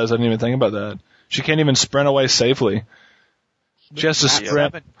didn't even think about that. She can't even sprint away safely. She has to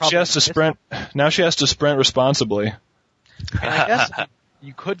sprint. Now she has to sprint responsibly. I guess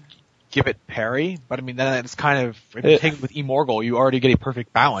you could give it parry, but I mean, then it's kind of, if you take it with Emorgul, you already get a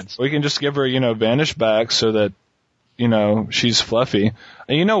perfect balance. We can just give her, Vanish back so that, she's fluffy.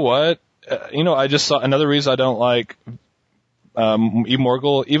 And you know what? I just saw another reason I don't like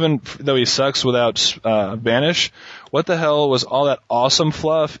Emorgul, even though he sucks without Vanish. What the hell was all that awesome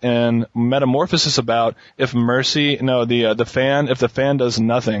fluff and Metamorphosis about if the fan does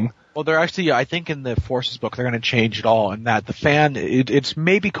nothing? Well, they're actually, I think in the Forces book, they're going to change it all, and that the fan, it's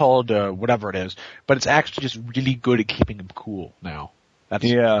maybe called whatever it is, but it's actually just really good at keeping him cool now.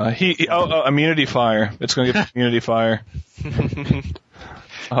 Immunity Fire. It's going to get Immunity Fire.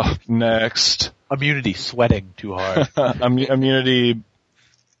 Oh, next. Immunity, sweating too hard. Immunity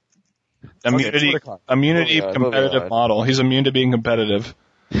competitive model. He's immune to being competitive.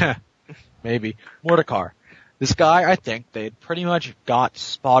 Maybe. Mordekar. This guy, I think, they pretty much got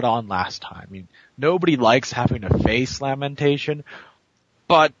spot on last time. I mean, nobody likes having to face Lamentation,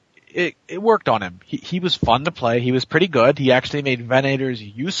 but it worked on him. He was fun to play. He was pretty good. He actually made Venators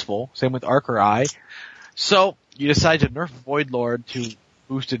useful. Same with Archerai. So, you decided to nerf Voidlord to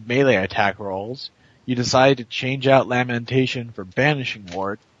boosted melee attack rolls. You decided to change out Lamentation for Banishing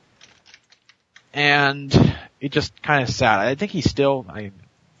Ward. And it just kind of sad. I think he's still,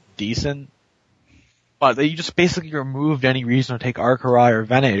 decent. But you just basically removed any reason to take Archerai or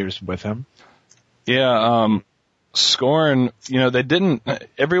Venators with him. Yeah, Scorn,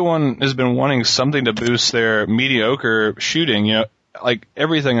 everyone has been wanting something to boost their mediocre shooting, like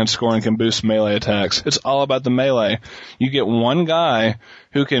everything in Scorn can boost melee attacks. It's all about the melee. You get one guy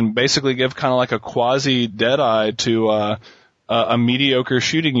who can basically give kind of like a quasi Deadeye to a mediocre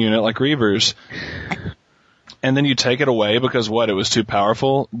shooting unit like Reavers. And then you take it away because it was too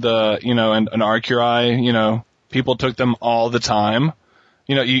powerful. And an Archerai, people took them all the time.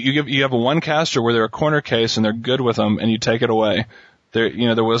 You have one caster where they're a corner case and they're good with them, and you take it away.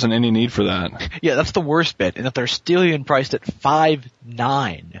 There wasn't any need for that. Yeah, that's the worst bit, and that they're still even priced at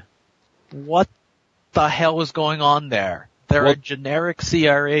 $5.9. What the hell is going on there? They're a generic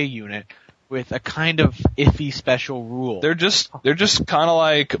CRA unit with a kind of iffy special rule. They're just kind of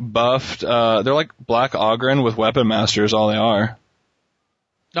like buffed. They're like Black Ogren with Weapon Masters. All they are.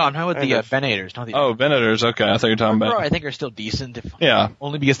 No, I'm talking about the Venators, not the. Oh, Venators. Okay, I thought you were talking about. I think are still decent. Yeah.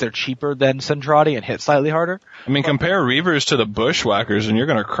 Only because they're cheaper than Centrati and hit slightly harder. I mean, compare Reavers to the Bushwhackers, and you're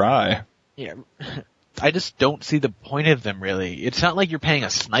gonna cry. Yeah. I just don't see the point of them, really. It's not like you're paying a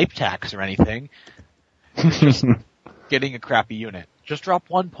snipe tax or anything. You're just getting a crappy unit. Just drop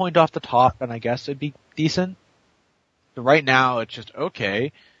 1 point off the top, and I guess it'd be decent. But right now, it's just,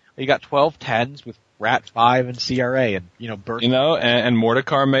 okay, you got 12 10s with Rat 5 and CRA, and, burst. And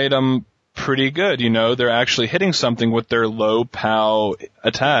Mordekar made them pretty good. They're actually hitting something with their low POW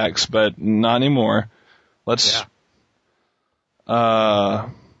attacks, but not anymore. The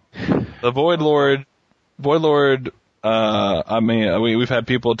Void Lord, we've had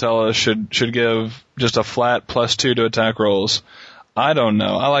people tell us should give just a flat +2 to attack rolls. I don't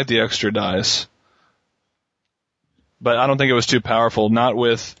know. I like the extra dice. But I don't think it was too powerful. Not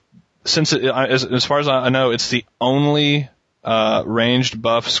with, since as far as I know, it's the only ranged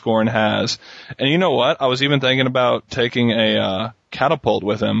buff Scorn has. And you know what? I was even thinking about taking a catapult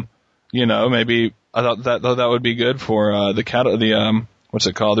with him. Maybe I thought that would be good for what's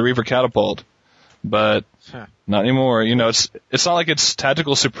it called? The Reaver Catapult. But not anymore. It's not like it's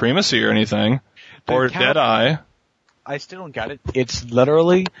tactical supremacy or anything. Or Deadeye. I still don't get it. It's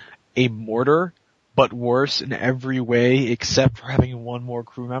literally a mortar, but worse in every way except for having one more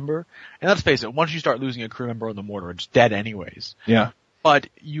crew member. And let's face it, once you start losing a crew member on the mortar, it's dead anyways. Yeah. But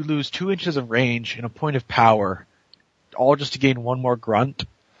you lose 2 inches of range and a point of power, all just to gain one more grunt.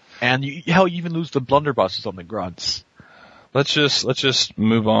 And you even lose the blunderbusses on the grunts. Let's just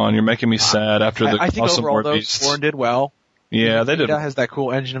move on. You're making me sad after the I think awesome overall, though, beasts. Scorn did well. Yeah, they did. That has that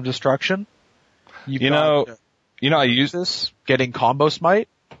cool engine of destruction. I used this getting combo smite.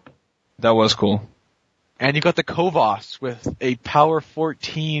 That was cool. And you got the Kovos with a power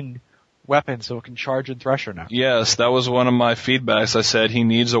 14 weapon, so it can charge and Thresher now. Yes, that was one of my feedbacks. I said he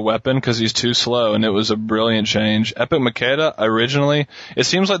needs a weapon because he's too slow, and it was a brilliant change. Epic Makeda, originally, it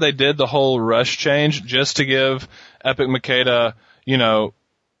seems like they did the whole rush change just to give Epic Makeda,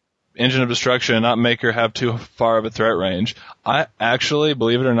 Engine of Destruction and not make her have too far of a threat range. I actually,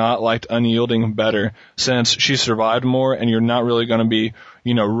 believe it or not, liked Unyielding better since she survived more and you're not really going to be,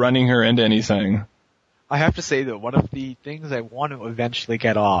 running her into anything. I have to say though, one of the things I want to eventually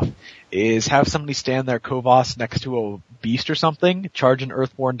get off is have somebody stand their Kovos next to a beast or something, charge an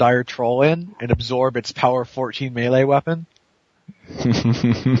Earthborn Dire Troll in, and absorb its power 14 melee weapon.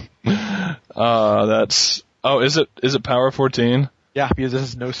 Is it power 14? Yeah, because this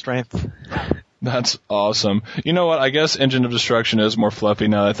is no strength. That's awesome. You know what? I guess Engine of Destruction is more fluffy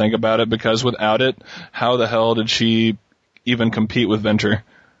now that I think about it, because without it, how the hell did she even compete with Venture?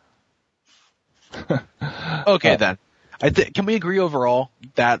 Okay, then. Can we agree overall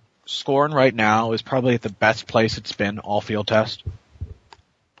that Scorn right now is probably at the best place it's been all field test?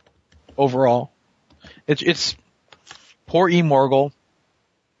 Overall. It's poor E. Morgul,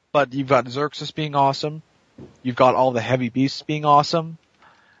 but you've got Xerxes being awesome. You've got all the heavy beasts being awesome.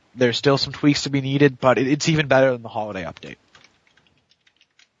 There's still some tweaks to be needed, but it's even better than the holiday update.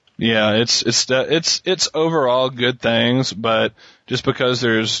 Yeah, it's overall good things, but just because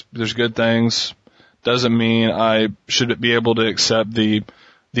there's good things doesn't mean I should be able to accept the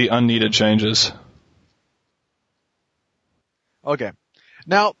unneeded changes. Okay.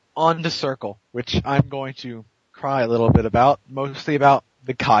 Now on to Circle, which I'm going to cry a little bit about, mostly about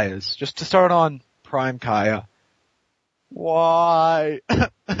the Kayas. Just to start on Prime Kaya. Why?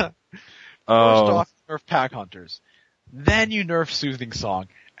 First off, you nerf Pack Hunters. Then you nerf Soothing Song.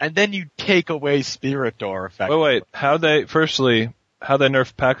 And then you take away Spirit Door effect. Wait. How they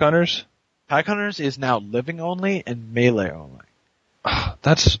nerf Pack Hunters? Pack Hunters is now living only and melee only.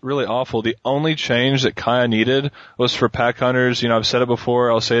 That's really awful. The only change that Kaya needed was for Pack Hunters. I've said it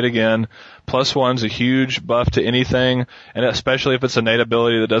before, I'll say it again. +1's a huge buff to anything, and especially if it's a innate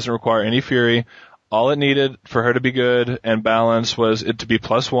ability that doesn't require any Fury. All it needed for her to be good and balanced was it to be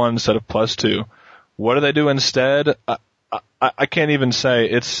 +1 instead of +2. What do they do instead? I can't even say.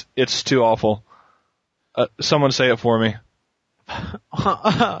 It's too awful. Someone say it for me.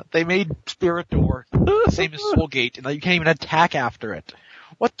 They made Spirit Door, same as Soulgate, and you can't even attack after it.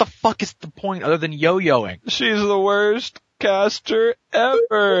 What the fuck is the point other than yo-yoing? She's the worst caster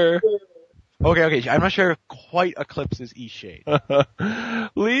ever. Okay, I'm not sure if quite eclipses E-Shade.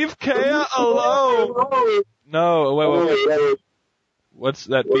 Leave Kaya alone! No, wait. What's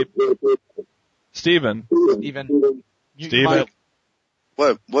that beep? Steven. Steven.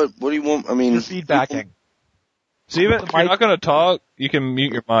 What do you want? I mean, You're feedbacking. Steven, if you're not going to talk, you can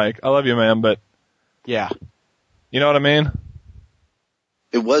mute your mic. I love you, man, but Yeah. you know what I mean?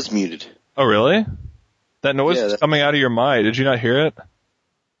 it was muted. Oh, really? That noise Yeah, is coming out of your mic. Did you not hear it?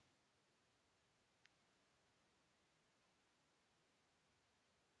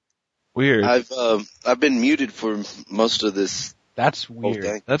 Weird. I've been muted for most of this That's whole weird.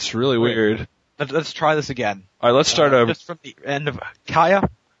 thing. That's really weird. Let's try this again. All right, let's start over. Just from the end of Kaya.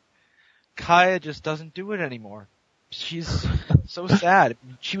 Kaya just doesn't do it anymore. She's so sad.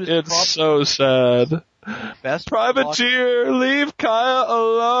 She was It's probably so sad. the best Privateer, leave Kaya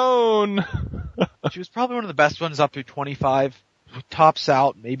alone. She was probably one of the best ones up to 25, tops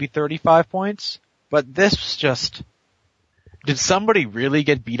out maybe 35 points. But this was just, did somebody really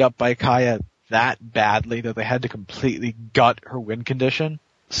get beat up by Kaya that badly that they had to completely gut her win condition?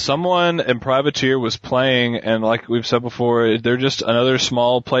 Someone in Privateer was playing, and like we've said before, they're just another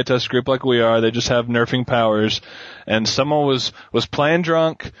small playtest group like we are. They just have nerfing powers. And someone was playing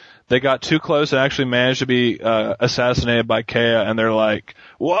drunk. They got too close and actually managed to be assassinated by Kaya, and they're like,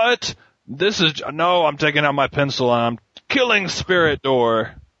 what? No, I'm taking out my pencil and I'm killing Spirit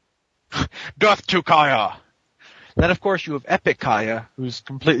Door. Death to Kaya! Then of course you have Epic Kaya, who's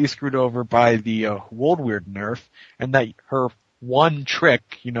completely screwed over by the World Weird nerf, and that her one trick,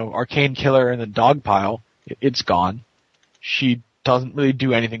 Arcane Killer and the Dog Pile, it's gone. She doesn't really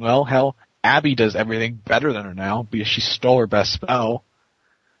do anything well. Hell, Abby does everything better than her now, because she stole her best spell.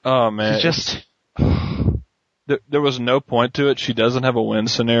 Oh man. She's just... There was no point to it. She doesn't have a win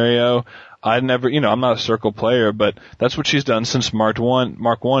scenario. I'm not a circle player, but that's what she's done since Mark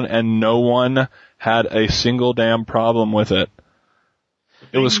 1, and no one had a single damn problem with it.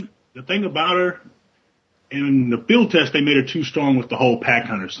 The thing about her, in the field test, they made her too strong with the whole Pack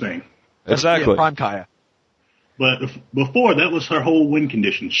Hunters thing. Exactly. Yeah, Prime Kaya. But before, that was her whole win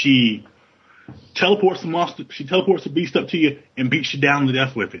condition. She teleports the monster, she teleports the beast up to you and beats you down to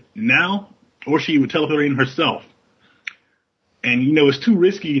death with it. Now, or she would teleport in herself. And, it's too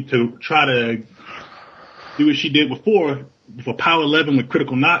risky to try to do what she did before for Power 11 with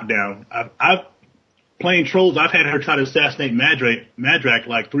critical knockdown. I've playing Trolls, I've had her try to assassinate Madrak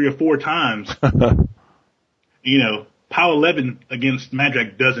like 3 or 4 times. Power 11 against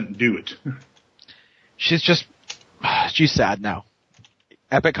Madrak doesn't do it. She's sad now.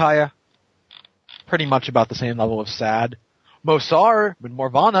 Epic Kaya, pretty much about the same level of sad. Mosar with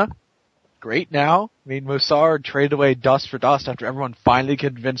Morvana, great now. I mean, Mosar traded away dust for dust after everyone finally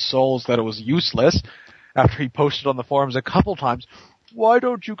convinced Souls that it was useless, after he posted on the forums a couple times, why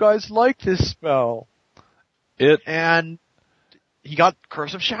don't you guys like this spell? And he got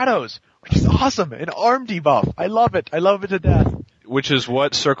Curse of Shadows, which is awesome, an arm debuff. I love it to death. Which is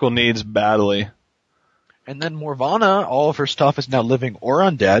what Circle needs badly. And then Morvana, all of her stuff is now living or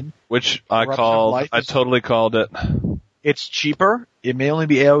undead. Which I totally called it. It's cheaper. It may only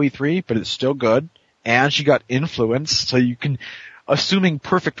be AoE 3, but it's still good. And she got Influence, so you can, assuming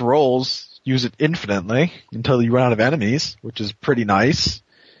perfect rolls, use it infinitely until you run out of enemies, which is pretty nice.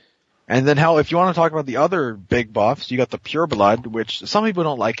 And then if you want to talk about the other big buffs, you got the Pure Blood, which some people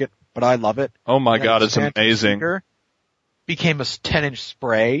don't like it, but I love it. Oh my god, it's amazing. Speaker became a 10-inch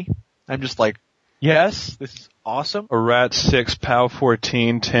spray. I'm just like, yes, this is awesome. A Rat 6 POW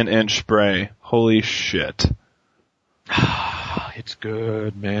 14 10-inch spray. Holy shit. It's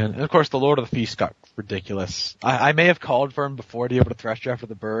good, man. And of course, the Lord of the Feast got ridiculous. I may have called for him before to be able to thresh you after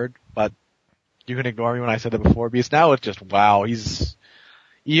the bird, but you can ignore me when I said it before, because now it's just, wow, he's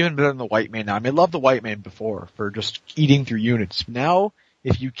even better than the White Mane now. I mean, I loved the White Mane before for just eating through units. Now,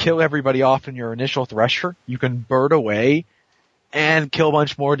 if you kill everybody off in your initial thresher, you can bird away and kill a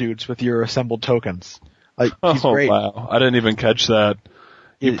bunch more dudes with your assembled tokens. He's great. Wow. I didn't even catch that.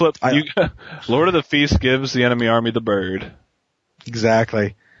 Lord of the Feast gives the enemy army the bird.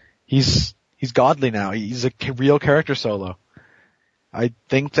 Exactly. He's godly now. He's a real character solo. I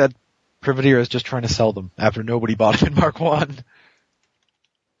think that Privateer is just trying to sell them after nobody bought it in Mark 1.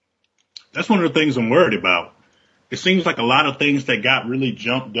 That's one of the things I'm worried about. It seems like a lot of things that got really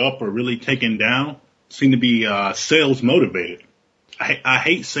jumped up or really taken down seem to be sales motivated. I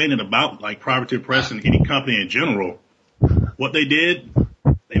hate saying it about like Privateer Press and any company in general. What they did,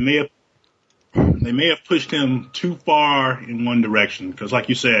 they may have pushed him too far in one direction. Because like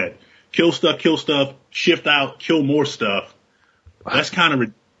you said, kill stuff, shift out, kill more stuff. That's kind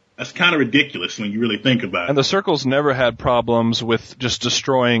of That's kind of ridiculous when you really think about it. And the circles never had problems with just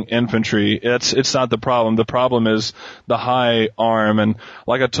destroying infantry. It's not the problem. The problem is the high arm. And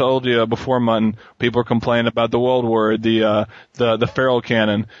like I told you before, Mutton, people are complaining about the World War, the feral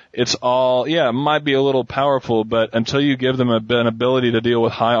cannon. It's all, yeah, it might be a little powerful, but until you give them an ability to deal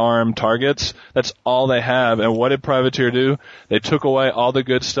with high arm targets, that's all they have. And what did Privateer do? They took away all the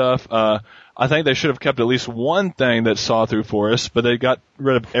good stuff. I think they should have kept at least one thing that saw through forests, but they got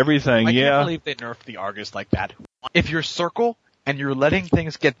rid of everything. I can't believe they nerfed the Argus like that. If you're circle and you're letting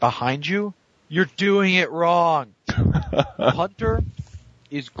things get behind you, you're doing it wrong. Hunter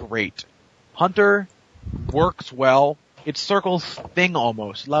is great. Hunter works well. It's Circle's thing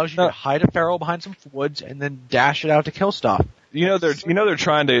almost. Allows you to hide a feral behind some woods and then dash it out to kill stuff. They're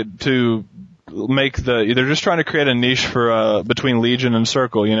trying to they're just trying to create a niche for between Legion and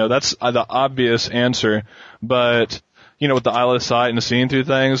Circle. That's the obvious answer, but with the Isle of Sight and seeing through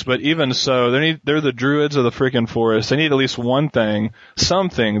things. But even so, they're the druids of the freaking forest. They need at least one thing,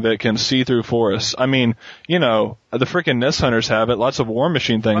 something that can see through forests. I mean, the freaking Nest Hunters have it. Lots of War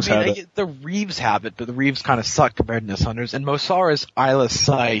Machine things have it. The Reeves have it, but the Reeves kind of suck compared to Nest Hunters. And Mosara's Isle of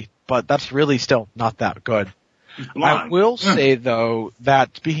Sight, but that's really still not that good. I will say though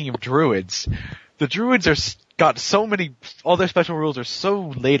that speaking of druids, the druids got so many, all their special rules are so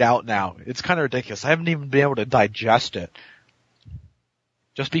laid out now. It's kind of ridiculous. I haven't even been able to digest it.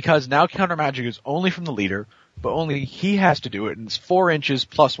 Just because now counter magic is only from the leader, but only he has to do it, and it's 4 inches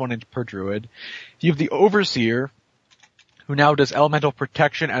plus 1 inch per druid. You have the Overseer, who now does elemental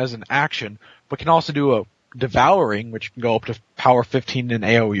protection as an action, but can also do a devouring, which can go up to power 15 in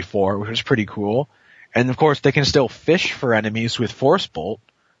AoE 4, which is pretty cool. And of course, they can still fish for enemies with Force Bolt.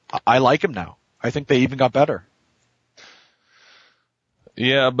 I like them now. I think they even got better.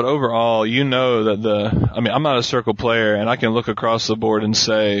 Yeah, but overall, that I'm not a Circle player, and I can look across the board and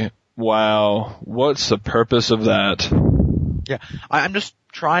say, wow, what's the purpose of that? Yeah, I'm just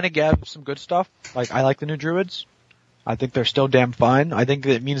trying to get some good stuff. Like, I like the new druids. I think they're still damn fine. I think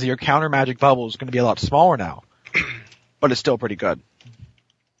that means that your counter magic bubble is going to be a lot smaller now. But it's still pretty good.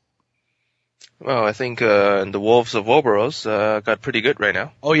 Well, I think the Wolves of Woboros got pretty good right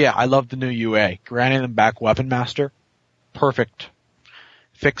now. Oh yeah, I love the new UA. Granting them back Weapon Master. Perfect.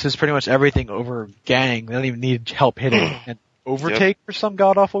 Fixes pretty much everything over Gang. They don't even need help hitting. And Overtake for some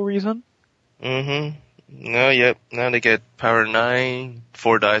god-awful reason. Mm-hmm. No, yep. Now they get power 9,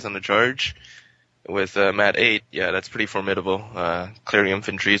 4 dies on the charge. With Mat 8, yeah, that's pretty formidable. Clearing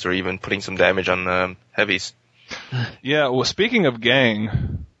infantries or even putting some damage on heavies. Yeah, well, speaking of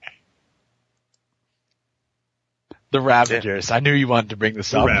Gang... The Ravagers. Yeah. I knew you wanted to bring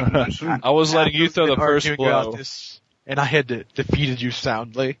this up. I was letting you throw the first blow. And I had defeated you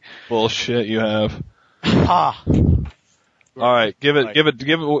soundly. Bullshit, you have. Ha! Alright,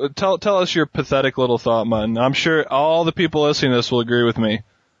 tell us your pathetic little thought, man. I'm sure all the people listening to this will agree with me.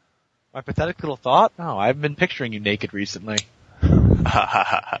 My pathetic little thought? No, I've been picturing you naked recently.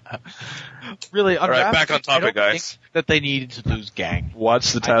 Really, alright, back on topic, guys. Think that they needed to lose Gang.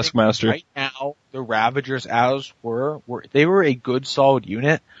 What's the Taskmaster? Right now, the Ravagers they were a good solid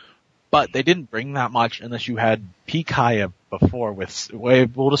unit, but they didn't bring that much unless you had Pikaya before with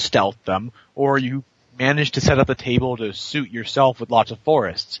able to stealth them, or you managed to set up the table to suit yourself with lots of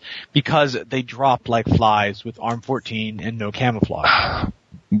forests, because they drop like flies with Arm 14 and no camouflage.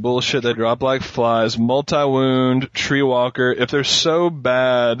 Bullshit, they drop like flies. Multi-wound, Tree Walker. If they're so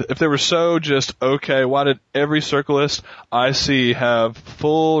bad, if they were so just okay, why did every Circleist I see have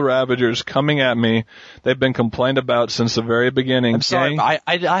full Ravagers coming at me? They've been complained about since the very beginning. I'm sorry,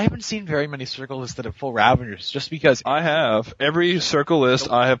 I haven't seen very many Circleists that have full Ravagers, just because... I have. Every Circleist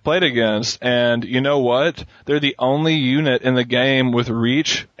I have played against, and you know what? They're the only unit in the game with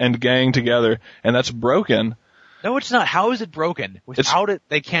Reach and Gang together, and that's broken. No, it's not. How is it broken? Without it,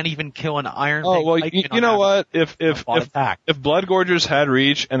 they can't even kill an Iron. Oh well, you know what? If Bloodgorgers had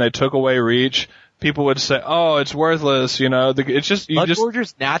Reach and they took away Reach, people would say, "Oh, it's worthless." It's just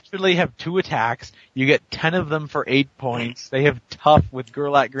Bloodgorgers naturally have 2 attacks. You get 10 of them for 8 points. They have Tough with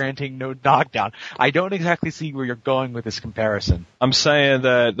Gerlach granting no knockdown. I don't exactly see where you're going with this comparison. I'm saying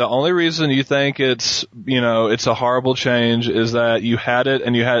that the only reason you think it's a horrible change is that you had it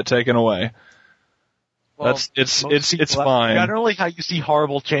and you had it taken away. Well, it's fine. Generally how you see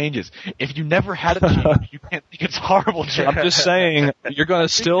horrible changes. If you never had a change, you can't think it's horrible change. I'm just saying, you're gonna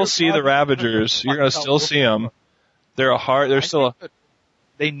still see the Ravagers. You're gonna still see them.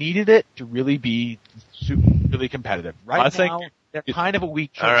 They needed it to really be really competitive. They're kind of a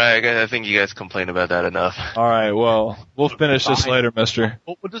weak choice. Alright, I think you guys complained about that enough. Alright, well, we'll finish this later, mister.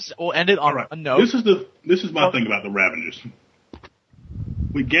 We'll end it on a note. This is my thing about the Ravagers.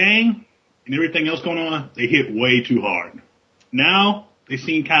 with Gang and everything else going on, they hit way too hard. Now they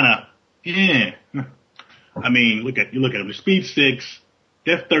seem kind of, I mean, look at them. They're speed 6,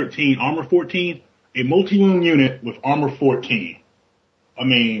 def 13, armor 14, a multi-wound unit with armor 14. I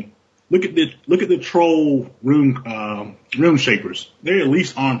mean, look at the troll rune shapers. They're at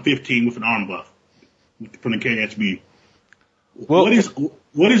least arm 15 with an arm buff from the KSB. Well,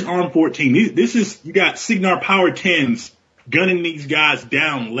 what is arm 14? This is, you got Signar power 10s gunning these guys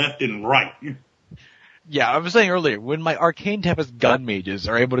down left and right. Yeah, I was saying earlier, when my Arcane Tempest gun mages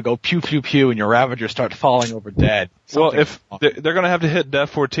are able to go pew pew pew and your Ravagers start falling over dead. well, if they're going to have to hit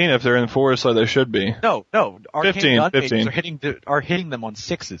def 14 if they're in forest like they should be. No, Arcane 15, gun 15. mages are hitting them on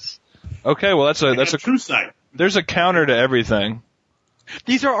 6s. Okay, well that's a true sight. there's a counter to everything.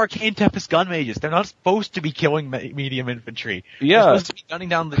 These are Arcane Tempest gun mages. They're not supposed to be killing medium infantry. Yeah. They're supposed to be gunning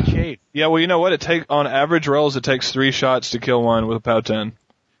down the chafe. Yeah, well, you know what? On average rolls, it takes 3 shots to kill one with a POW 10.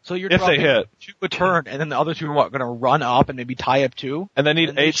 So you're If they dropping hit. 2 a turn, and then the other 2 are going to run up and maybe tie up 2? And they need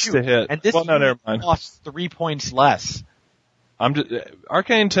And they 8s shoot. to hit. And this well, no, never unit mind. costs 3 points less.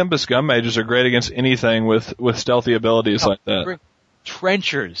 Arcane Tempest gun mages are great against anything with stealthy abilities like that.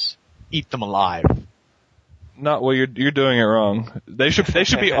 Trenchers eat them alive. Not well, you're doing it wrong. They should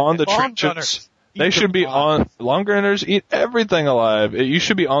be on the Long trenches. gunners They eat should them be alive. on long gunners eat everything alive. You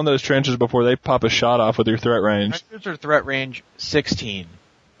should be on those trenches before they pop a shot off with your threat range. Trenchers are threat range 16.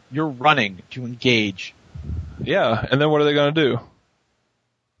 You're running to engage. Yeah, and then what are they going to do?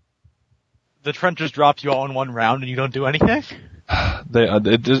 The trenchers drop you all in one round and you don't do anything?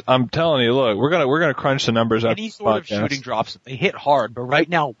 I'm telling you, look, we're gonna crunch the numbers after Any this sort of podcast. shooting drops, they hit hard, but right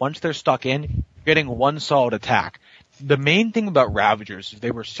now, once they're stuck in, you're getting one solid attack. The main thing about Ravagers is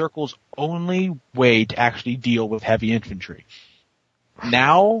they were Circle's only way to actually deal with heavy infantry.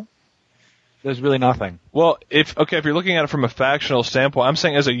 Now, there's really nothing. Well, if you're looking at it from a factional standpoint, I'm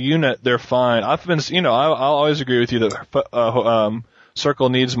saying as a unit, they're fine. I'll always agree with you that, Circle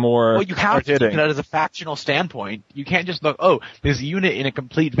needs more Well, you have hard to look hitting. at it as a factional standpoint. You can't just look, there's a unit in a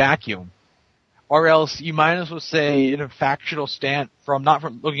complete vacuum. Or else you might as well say in a factional not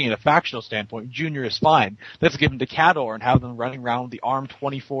from looking at a factional standpoint, Junior is fine. Let's give him to Cador and have them running around with the armed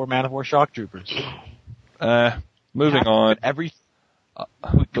 24 Man-of-War Shock Troopers. Moving on. Every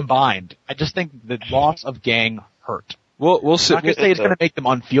combined. I just think the loss of Gang hurt. We'll see. I'm not going to say it's going to make them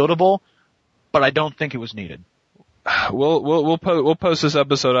unfieldable, but I don't think it was needed. We'll post this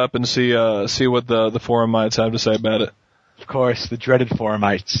episode up and see what the forumites have to say about it. Of course, the dreaded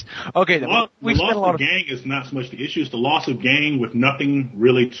forumites. Okay, then The we spent a lot loss of Gang is not so much the issue. It's the loss of Gang with nothing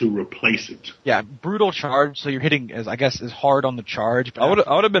really to replace it. Yeah, brutal charge. So you're hitting as hard on the charge. But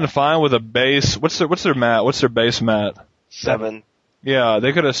I would have been fine with a base. What's their mat? What's their base mat? 7. Yeah,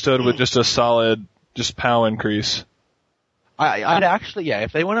 they could have stood with just a solid POW increase. I'd actually,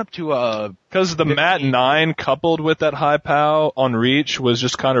 if they went up to Because the mat 9 coupled with that high POW on reach was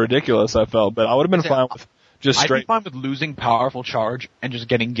just kind of ridiculous. I felt, but I would have been fine with just I'd be straight. fine with losing powerful charge and just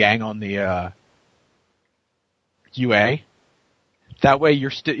getting Gang on the UA. That way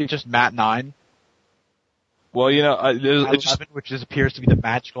you're just mat 9. Well, you know, Mat it just 11, which appears to be the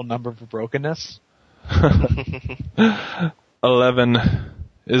magical number for brokenness. 11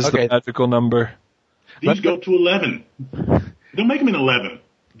 is Okay. the magical number. These go to 11. Don't make them an 11.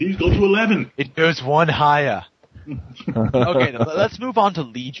 These go to 11. It goes one higher. Okay, now let's move on to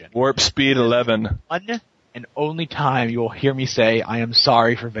Legion. Warp speed 11. One and only time you will hear me say, I am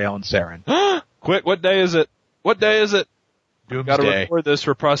sorry for Vale and Saren. Quick, what day is it? What day is it? Gotta Doomsday. record this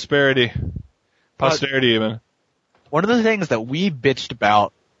for prosperity. Posterity even. One of the things that we bitched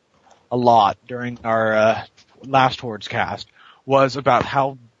about a lot during our last Hordes cast was about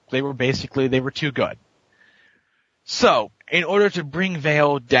how they were too good. So, in order to bring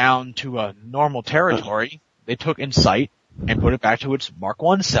Vale down to a normal territory, they took Incite and put it back to its Mark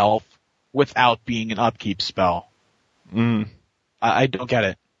 1 self without being an upkeep spell. I don't get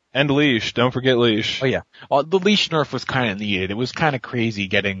it. And Leash. Don't forget Leash. Oh yeah. The Leash nerf was kind of needed. It was kind of crazy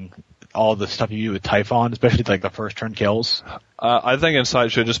getting all the stuff you do with Typhon, especially like the first turn kills. I think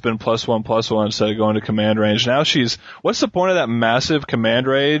Insight should have just been +1/+1 instead of going to command range. Now what's the point of that massive command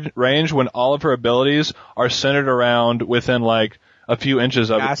range when all of her abilities are centered around within like a few inches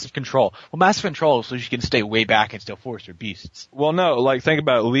of it? Massive control. Well, massive control so she can stay way back and still force her beasts. Well, no, like think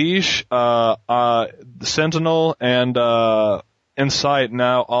about Leash, Sentinel, and Insight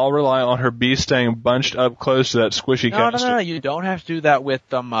now all rely on her beast staying bunched up close to that squishy caster. No, you don't have to do that with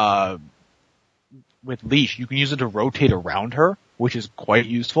Leash. You can use it to rotate around her, which is quite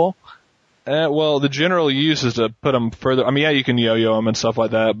useful. Well, the general use is to put them further. I mean, yeah, you can yo-yo them and stuff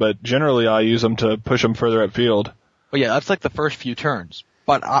like that, but generally I use them to push them further upfield. But yeah, that's like the first few turns.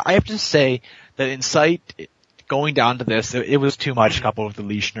 But I have to say that Insight, going down to this, it was too much coupled with the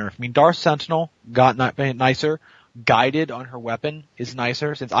leash nerf. I mean, Darth Sentinel got nicer. Guided on her weapon is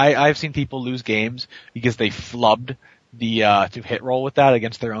nicer, since I've seen people lose games because they flubbed the to hit roll with that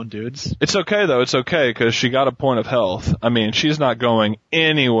against their own dudes. It's okay though. It's okay because she got a point of health. I mean, she's not going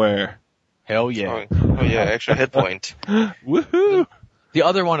anywhere. Hell yeah. Oh yeah, extra hit point. Woohoo! The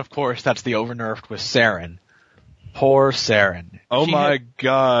other one, of course, that's the overnerfed with Saren. Poor Saren. Oh She my had-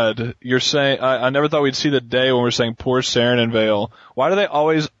 God! You're saying I never thought we'd see the day when we're saying poor Saren and Vale. Why do they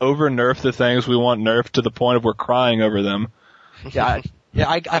always over nerf the things we want nerfed to the point of we're crying over them? Yeah,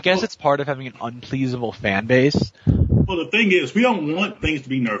 I guess it's part of having an unpleasable fan base. Well, the thing is, we don't want things to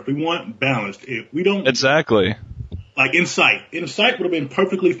be nerfed. We want balanced. If we don't, Exactly. like Insight would have been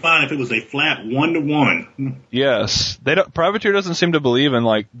perfectly fine if it was a flat 1-to-1. Yes. They don't. Privateer doesn't seem to believe in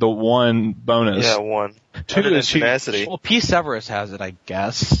like the one bonus. Yeah, 1. Two Other than is she. tenacity. Well, P. Severus has it, I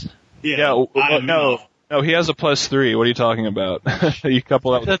guess. Yeah. No, he has a +3. What are you talking about? You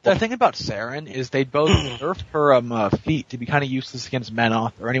couple that with The thing about Saren is they both nerfed her feat to be kind of useless against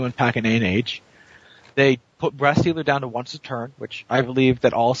Menoth or anyone packing A&H. They put Breath Stealer down to once a turn, which I believe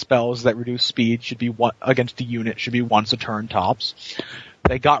that all spells that reduce speed should be against a unit should be once a turn tops.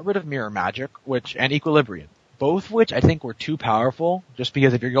 They got rid of Mirror Magic, and Equilibrium, both which I think were too powerful. Just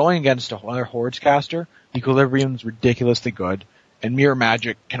because if you're going against another Hordes caster, Equilibrium's ridiculously good, and Mirror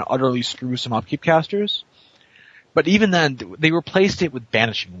Magic can utterly screw some upkeep casters. But even then, they replaced it with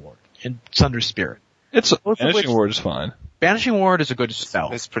Banishing Ward and Sunder Spirit. It's Both of Banishing which- Ward is fine. Banishing Ward is a good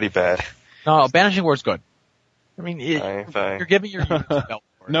spell. It's pretty bad. No, Banishing Ward's good. I mean, Fine. you're giving your unit a spell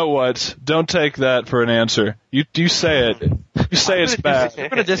for it. No what? Don't take that for an answer. You say it. You say it's bad. I'm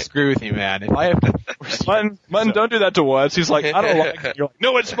gonna disagree with you, man. If I have to, Mutton, don't do that to Woods. He's like, I don't like it. You're like,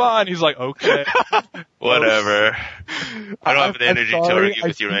 no, it's fine. He's like, okay. Whatever. I don't have the I'm energy to sorry, argue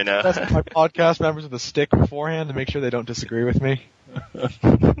with you right now. That's my podcast members with a stick beforehand to make sure they don't disagree with me.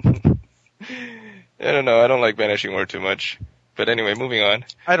 I don't know. I don't like Banishing Ward too much. But anyway, moving on.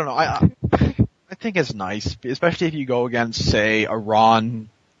 I don't know. I think it's nice, especially if you go against, say, a Ron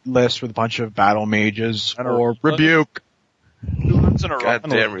list with a bunch of battle mages And a- or Rebuke. Who runs in a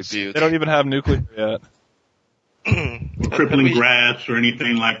Goddamn list? Rebuke. They don't even have nuclear yet. crippling grasp or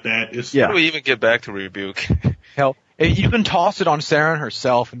anything like that. It's, Yeah. How do we even get back to Rebuke? Hell, you can toss it on Saren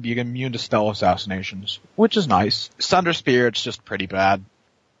herself and be immune to spell assassinations, which is nice. Sunder Spirit's just pretty bad.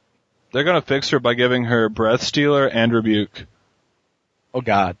 They're gonna fix her by giving her Breath Stealer and Rebuke. Oh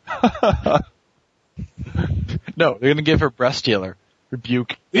god. No, they're gonna give her Breath Stealer,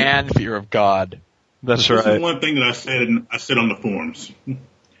 Rebuke, and Fear of God. That's This right. is one thing that I said on the forums.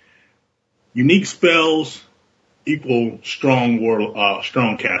 Unique spells equal strong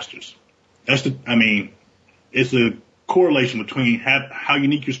strong casters. It's a correlation between how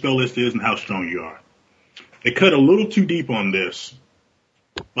unique your spell list is and how strong you are. They cut a little too deep on this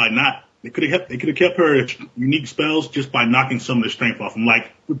by they could have kept her unique spells just by knocking some of the strength off them,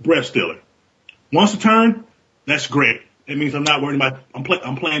 like with Breath Stealer. Once a turn, that's great. It means I'm not worried about,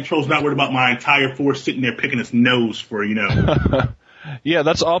 I'm playing Trolls, not worried about my entire force sitting there picking its nose for, Yeah,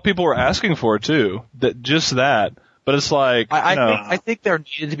 that's all people were asking for too. Just that. But it's like, I think there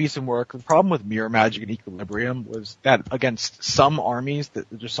needed to be some work. The problem with Mirror Magic and Equilibrium was that against some armies,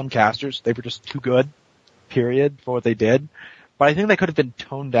 just some casters, they were just too good, period, for what they did. But I think they could have been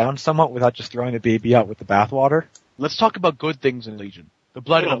toned down somewhat without just throwing the baby out with the bathwater. Let's talk about good things in Legion. The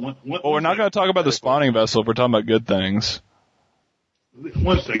Blood. well, we're not going to talk about the spawning vessel if we're talking about good things.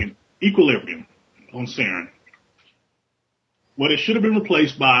 1 second. Equilibrium on Saren. What it should have been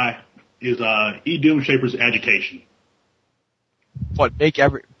replaced by is Doomshaper's Agitation. What,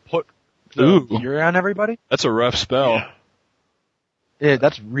 put Ooh. the fury on everybody? That's a rough spell. Yeah. Yeah,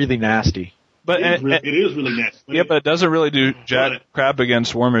 that's really nasty. But It is really nasty. yeah, but it doesn't really do jack crap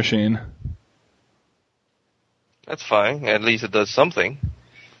against War Machine. That's fine. At least it does something.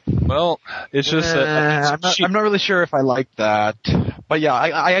 Well, it's just that I'm not really sure if I like that. But yeah,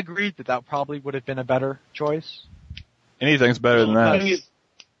 I agreed that probably would have been a better choice. anything's better than The that. thing is,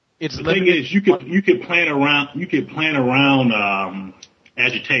 It's the thing is, you could plan around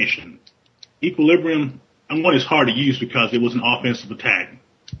agitation. Equilibrium, one is hard to use because it was an offensive attack,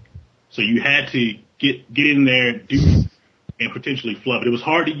 so you had to get in there, do and potentially flub it. It was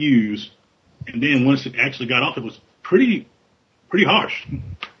hard to use, and then once it actually got off, it was pretty harsh.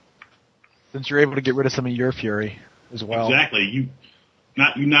 Since you're able to get rid of some of your fury as well. Exactly. You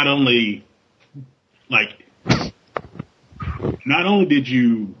not only did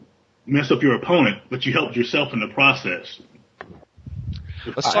you mess up your opponent, but you helped yourself in the process.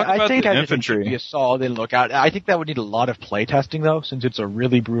 Let's talk about think the that should be infantry. a solid look out. I think that would need a lot of play testing though, since it's a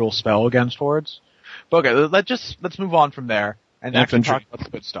really brutal spell against hordes. But okay, let's move on from there and actually Infantry. talk about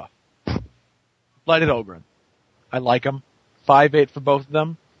the good stuff. Blighted Ogryn. I like him. 5/8 for both of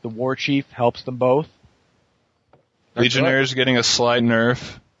them. The War Chief helps them both. They're Legionnaires getting a slight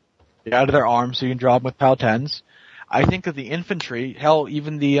nerf. good. Out of their arms so you can draw them with PAL 10s. I think that the infantry, hell,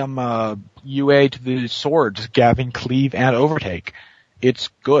 even the UA to the swords, Gavin, Cleave, and Overtake, it's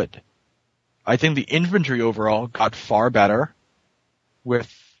good. I think the infantry overall got far better with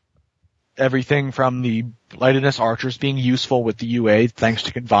everything from the Lightness Archers being useful with the UA thanks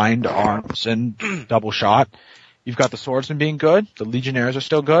to Confined Arms and Double Shot. You've got the Swordsmen being good. The Legionnaires are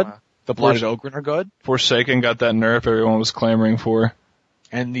still good. The Blooded Ogryn are good. Forsaken got that nerf everyone was clamoring for.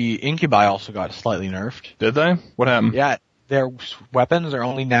 And the Incubi also got slightly nerfed. Did they? What happened? Yeah, their weapons are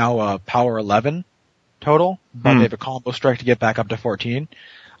only now power 11 total, but they have a combo strike to get back up to 14.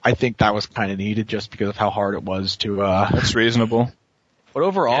 I think that was kind of needed just because of how hard it was to... That's reasonable. But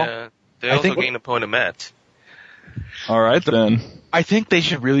overall, Yeah, they I also think- gained a point of Matt. All right, then. I think they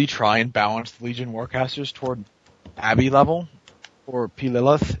should really try and balance the Legion Warcasters toward Abbey level or P.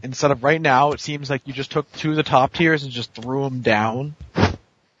 Lilith. Instead of right now, it seems like you just took two of the top tiers and just threw them down.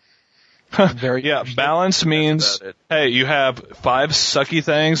 Very Yeah, interesting. balance means, about it. hey, you have 5 sucky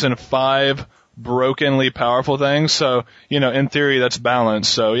things and 5 brokenly powerful things, so, in theory, that's balance.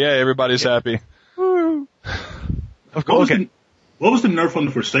 So, yeah, everybody's happy. Of What course, was, okay. what was the nerf on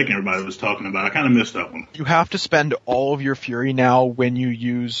the Forsaken everybody was talking about? I kind of missed that one. You have to spend all of your fury now when you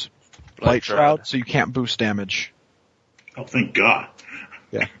use Light Shroud, so you can't boost damage. Oh, thank God.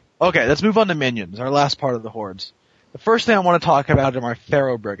 Okay, let's move on to minions, our last part of the hordes. The first thing I want to talk about are my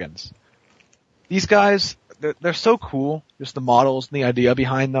Pharaoh Brigands. These guys, they're so cool, just the models and the idea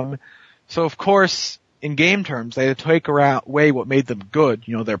behind them. So of course, in game terms, they take away what made them good,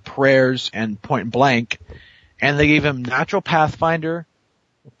 their prayers and point blank, and they gave him natural Pathfinder,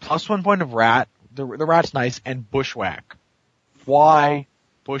 plus 1 point of rat, the rat's nice, and bushwhack. Why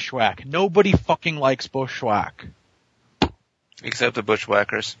bushwhack? Nobody fucking likes bushwhack. Except the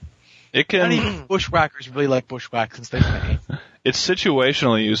bushwhackers. It Not can, even bushwhackers really like bushwhack since they pay. it's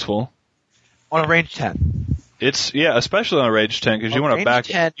situationally useful. On a range 10. Especially on a range 10, because On you want range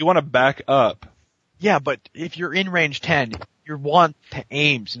to 10. you want to back up. Yeah, but if you're in range 10, you want to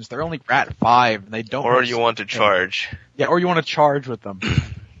aim since they're only rat 5 and they don't Or have you want to charge. Yeah, or you want to charge with them.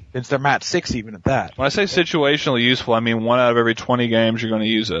 Since they're mat 6 even at that. When I say situationally useful, I mean 1 out of every 20 games you're going to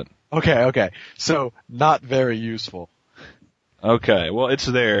use it. Okay. So, not very useful. Okay, well, it's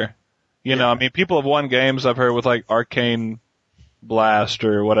there. People have won games I've heard with like Arcane Blast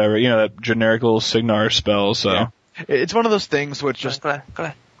or whatever, that generic little Signar spell, so. Yeah. It's one of those things which just Go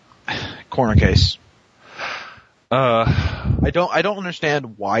ahead. corner case. Uh, I don't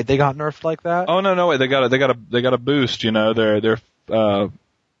understand why they got nerfed like that. oh no, wait, they got a boost,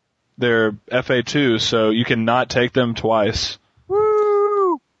 they're FA2, so you cannot take them twice.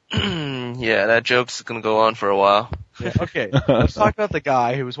 Woo! Yeah, that joke's gonna go on for a while. Okay, let's talk about the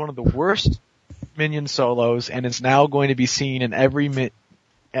guy who was one of the worst minion solos and is now going to be seen in every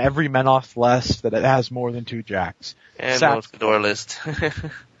Menoth list that it has more than 2 jacks. And Sax- most Fedora list.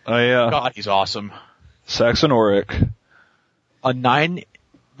 Oh yeah, God, he's awesome. Saxon Auric. A 9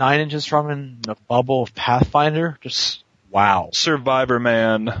 inches from him in the bubble of Pathfinder, just wow. Survivor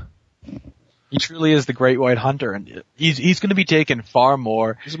Man. He truly is the Great White Hunter, and he's going to be taken far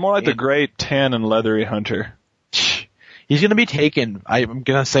more. He's more like the in- great tan and leathery hunter. He's going to be taken, I'm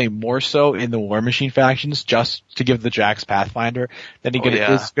going to say more so in the War Machine factions, just to give the Jax Pathfinder, than Oh,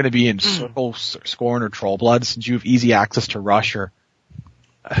 yeah. is going to be in Circle, Scorn, or Trollblood, since you have easy access to Rush or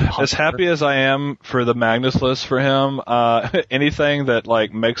As happy as I am for the Magnus list for him, anything that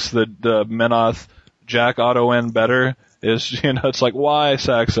like makes the Menoth Jack auto win better is, it's like, why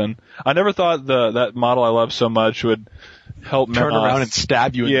Saxon? I never thought that model I love so much would help turn Menoth. around and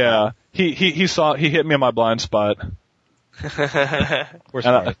stab you. Yeah. He hit me in my blind spot. We're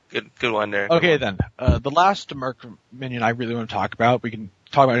sorry. Good one there. Okay then, the last Merc minion I really want to talk about, we can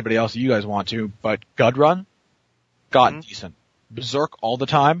talk about anybody else that you guys want to, but Gudrun got decent. Berserk all the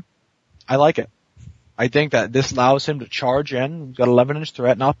time. I like it. I think that this allows him to charge in. He's got 11-inch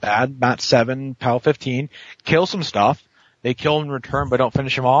threat, not bad. Mat 7, PAL 15. Kill some stuff. They kill him in return but don't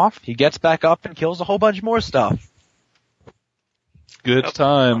finish him off. He gets back up and kills a whole bunch more stuff. Good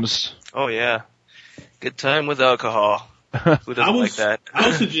times. Oh yeah. Good time with alcohol. Who doesn't like that?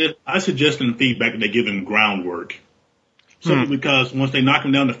 I suggest in feedback that they give him groundwork. Simply because once they knock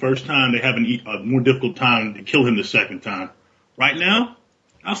him down the first time, they have a more difficult time to kill him the second time. Right now,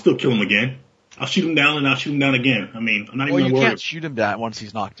 I'll still kill him again. I'll shoot him down and I'll shoot him down again. I mean, I'm not Well, even you worried. can't shoot him down once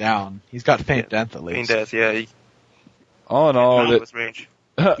he's knocked down. He's got faint death at Main least. death, yeah. He All in all, out with range.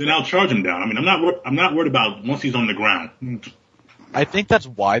 Then I'll charge him down. I mean, I'm not worried about once he's on the ground. I think that's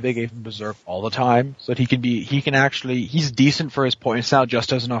why they gave him Berserk all the time, so that he's decent for his points now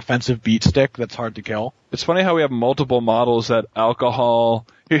just as an offensive beat stick that's hard to kill. it's funny how we have multiple models that alcohol.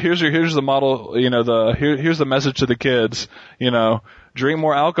 Here's the model. Here's the message to the kids. Drink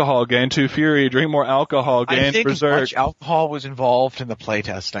more alcohol, gain 2 fury. Drink more alcohol, I gain think berserk. much alcohol was involved in the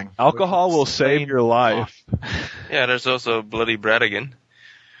playtesting. Alcohol will save your life. Yeah, there's also Bloody Bradigan.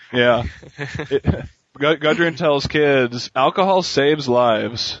 Yeah. Gudrun tells kids, alcohol saves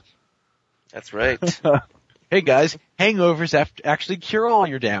lives. That's right. Hey guys, hangovers actually cure all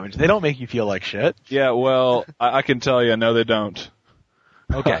your damage. They don't make you feel like shit. Yeah, well, I can tell you, no, they don't.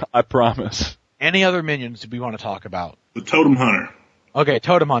 Okay. I promise. Any other minions do we want to talk about? The Totem Hunter. Okay,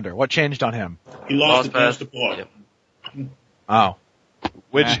 Totem Hunter. What changed on him? He lost Lost pass. against the paw. Yep. Oh.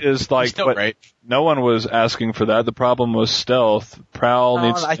 Which Nah, is like, Still what- great. no one was asking for that. The problem was stealth. Prowl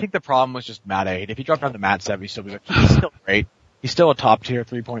needs. I think the problem was just Mat 8. If he dropped down to Mat 7, he'd still be good. He's still great. He's still a top tier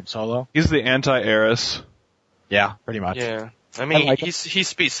 3-point solo. He's the anti-Eris. Yeah, pretty much. Yeah. I mean, I like he's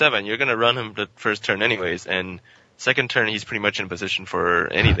speed 7. You're gonna run him the first turn anyways, and second turn he's pretty much in position for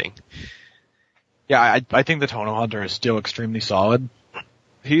anything. Yeah, I think the Totem Hunter is still extremely solid.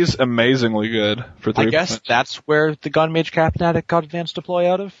 He's amazingly good for 3 I guess points. that's where the Gun Mage Captain Addict got advanced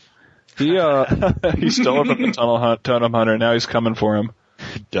deploy out of. He stole it from the Totem Hunter. Now he's coming for him.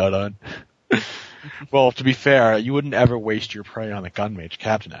 Dun. Well, to be fair, you wouldn't ever waste your prey on the Gun Mage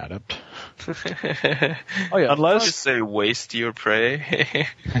Captain Adept. Oh yeah, Unless, Just say waste your prey.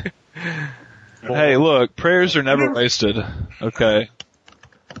 hey, look, prayers are never wasted. Okay.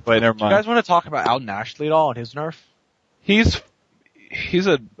 Wait, never you guys mind. want to talk about Alden Ashley at all and his nerf? He's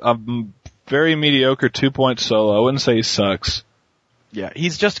a very mediocre 2-point solo. I wouldn't say he sucks. Yeah,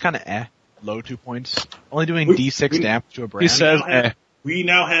 he's just kind of low 2 points, only doing We- D6 we- damage to a brand. He says,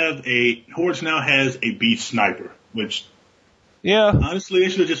 Hordes now has a beast sniper, which yeah. honestly they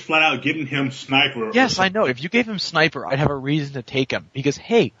should have just flat out given him sniper. Yes, I know. If you gave him sniper, I'd have a reason to take him because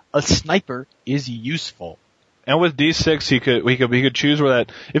hey, a sniper is useful. And with D6, he could choose where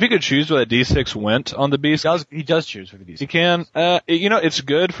that, if he could choose where that D6 went on the beast, He does choose for the D6. he can. It's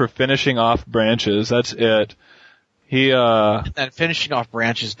good for finishing off branches. That's it. And finishing off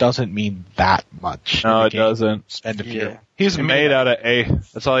branches doesn't mean that much. No, in the it game. doesn't. Spend a few. Yeah. He's I mean, made out of A.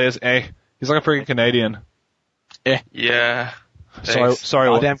 That's all he is. A. He's like a freaking Canadian. Yeah. Sorry.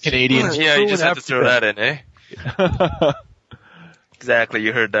 Goddamn Canadians. Yeah, you Ruin just had to throw that in, eh? what? Exactly,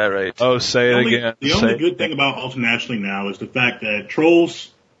 you heard that right. Oh, say it again. The only good thing about Alton Ashley now is the fact that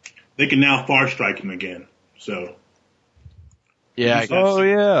trolls, they can now far strike him again. So Yeah, I guess. Oh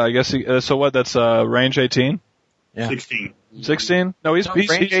yeah, I guess. So what? That's range 18, Yeah. 16 16. No, he's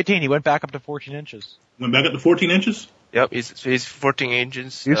Range 18. He went back up to 14 inches. went back up to 14 inches. Yep, he's 14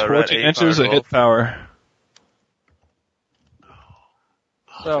 inches. he's rat 14 8, inches power of hit 12. power.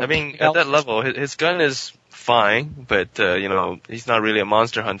 So, I mean, at that level, his gun is fine, but he's not really a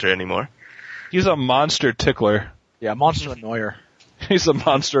monster hunter anymore. He's a monster tickler. yeah, monster annoyer. He's a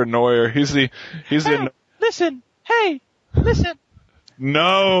monster annoyer. He's the Listen, hey, listen.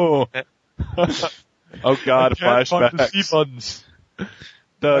 no. Oh God, flashbacks. buttons.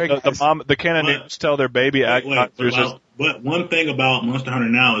 The Cannoneers tell their baby agonizers. But one thing about Monster Hunter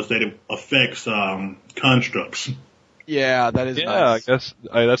now is that it affects constructs. Yeah, that is Yeah, nice.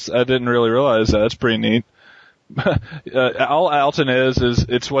 I guess I didn't really realize that. That's pretty neat. All Alton is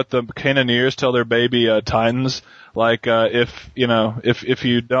it's what the Cannoneers tell their baby Titans. Like if you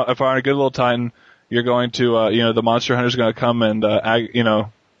aren't a good little Titan, you're going to the Monster Hunter's going to come and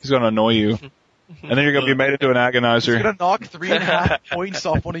he's going to annoy you, and then you're going to be made into an He's agonizer. gonna knock 3.5 points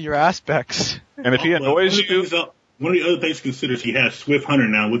off one of your aspects. And if he But annoys you, one of the other things to consider is he has Swift Hunter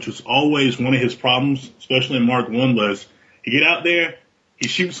now, which was always one of his problems, especially in Mark 1, was he get out there, he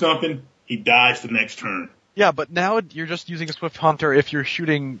shoots something, he dies the next turn. Yeah, but now you're just using a Swift Hunter if you're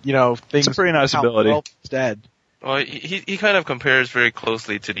shooting, things. It's a pretty nice ability. Instead. Well, he kind of compares very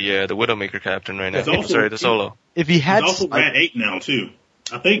closely to the Widowmaker captain right now. It's also- the solo. If he had, He's also Rat 8 now, too.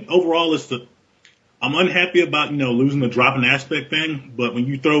 I think overall I'm unhappy about, losing the dropping aspect thing, but when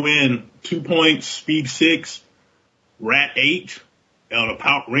you throw in 2 points, speed 6, Rat 8, on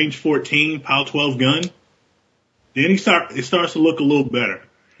a range 14, power 12 gun, then it starts to look a little better.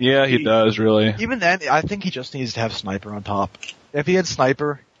 yeah, he does really. even then, I think he just needs to have Sniper on top. If he had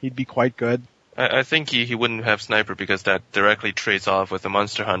Sniper, he'd be quite good. I think he wouldn't have Sniper because that directly trades off with the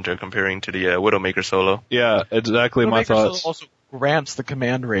Monster Hunter comparing to the Widowmaker solo. Yeah, exactly my Widowmaker Solo thoughts. also grants the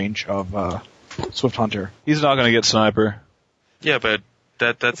command range of Swift Hunter. He's not going to get sniper. Yeah, but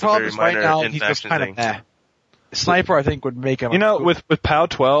that's The a problem very is right minor now he's just in-faction kind thing. of meh. Sniper, I think, would make him. You know, with POW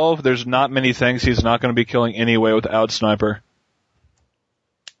 12, there's not many things he's not going to be killing anyway without sniper.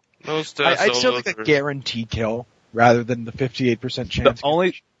 Most I'd still solos like a are- guaranteed kill rather than the 58% chance.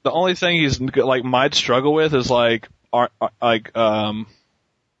 The only thing he's like might struggle with is like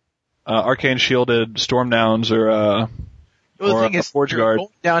arcane shielded storm nouns or the or thing a is, Forge you're Guard. going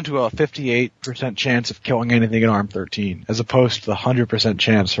down to a 58% chance of killing anything in ARM 13, as opposed to the 100%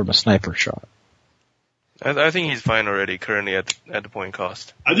 chance from a sniper shot. I think he's fine already, currently at the point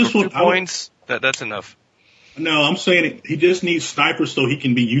cost. I just For want 2 points. That's enough. No, I'm saying he just needs snipers so he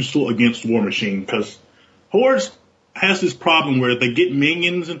can be useful against War Machine, because Hordes has this problem where they get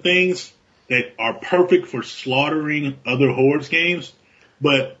minions and things that are perfect for slaughtering other Hordes games.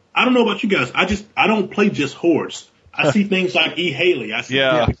 But I don't know about you guys. I don't play just Hordes. I see things like E. Haley. I see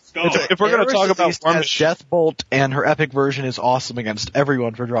Yeah. Epic Scar. If we're going to Eris talk at about least War has Machine, Deathbolt, and her epic version is awesome against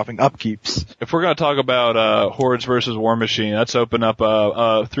everyone for dropping upkeeps. if we're going to talk about Hordes versus War Machine, let's open up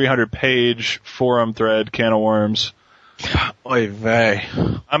a 300-page forum thread can of worms. Oy vey.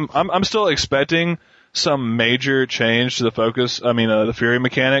 I'm still expecting some major change to the focus. I mean, the Fury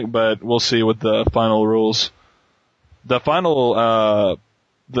mechanic, but we'll see with the final rules. The final,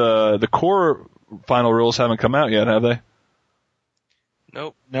 the core final rules haven't come out yet, have they?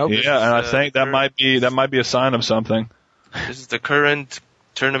 Nope. Nope. Yeah, and I think that current- might be a sign of something. This is the current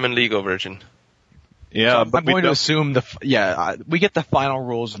Tournament Legal version. Yeah, So but I'm we going to don't- assume we get the final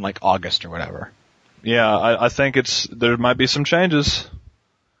rules in like August or whatever. Yeah, I think there might be some changes.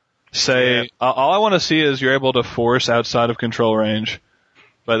 All I want to see is you're able to force outside of control range,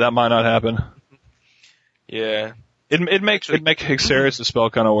 but that might not happen. Yeah. It makes Hexeris' spell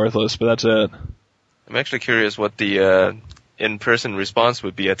kind of worthless, but that's it. I'm actually curious what the in-person response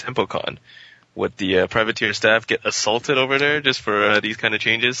would be at TempoCon. Would the privateer staff get assaulted over there just for these kind of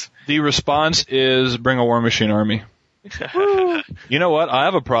changes? The response is bring a War Machine army. You know what? I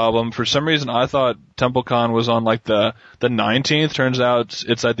have a problem. For some reason, I thought TempleCon was on like the 19th. Turns out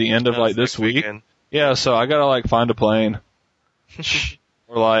it's at the end of like this Next week. weekend. Yeah, so I gotta like find a plane.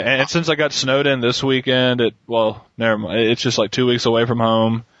 Or like, and since I got snowed in this weekend, never mind. It's just like 2 weeks away from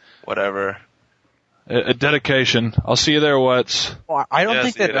home. Whatever. A dedication. I'll see you there, What's. Well, I don't Yeah,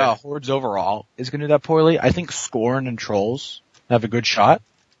 think see that that. Hordes overall is going to do that poorly. I think Scorn and Trolls have a good shot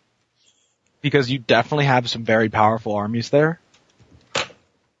because you definitely have some very powerful armies there.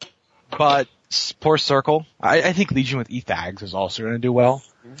 But poor Circle. I think Legion with Ethags is also going to do well.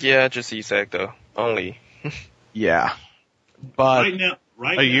 Yeah, just ESAC though. Only. Yeah, but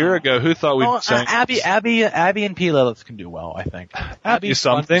A year ago, who thought we'd say Abby and P. Lilith can do well. I think Abby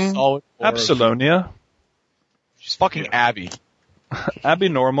something? solid for- Absalonia? She's fucking Abby. Abby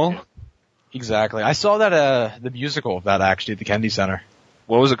normal? Exactly. I saw that the musical of that actually at the Kennedy Center.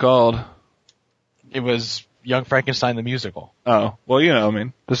 What was it called? It was Young Frankenstein the musical. Oh, well, you know, I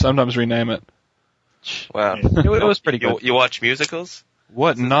mean, they sometimes rename it. Wow. It was pretty good. You watch musicals?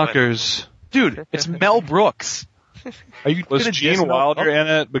 What This is knockers? Dude, it's Mel Brooks. Are you Was gonna Gene diss Mel Wilder Brooks? in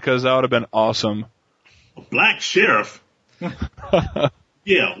it? Because that would have been awesome. Black Sheriff.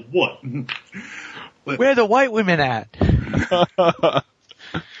 Yeah, what? Where the white women at?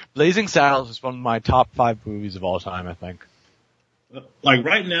 Blazing Saddles is one of my top 5 movies of all time, I think. Like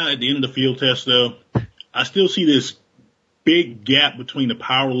right now at the end of the field test though, I still see this big gap between the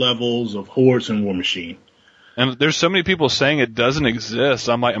power levels of Hordes and War Machine. And there's so many people saying it doesn't exist.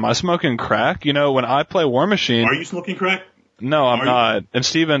 I'm like, am I smoking crack? You know, when I play War Machine, Are you smoking crack? no, I'm are you? not. And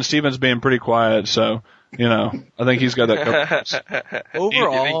Steven's being pretty quiet, so, you know, I think he's got that covered.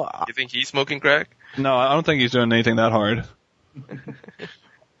 Overall, you think he's smoking crack? No, I don't think he's doing anything that hard.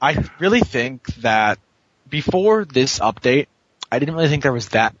 I really think that before this update, I didn't really think there was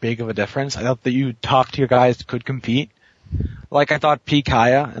that big of a difference. I thought that you top tier guys could compete. Like I thought P.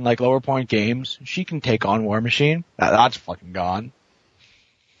 Kaya and like lower point games, she can take on War Machine. That's fucking gone.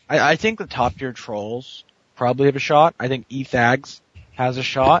 I think the top tier trolls probably have a shot. I think Ethags has a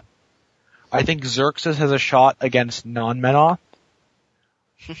shot. I think Xerxes has a shot against non-Menoth.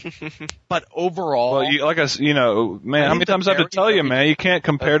 But overall, Well, you know, man, I how think many the times I have to very tell you, very- man, you can't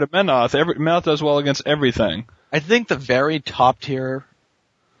compare to Menoth. Menoth does well against everything. I think the very top tier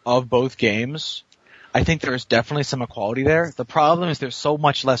of both games, I think there's definitely some equality there. The problem is there's so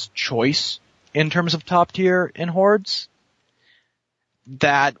much less choice in terms of top tier in Hordes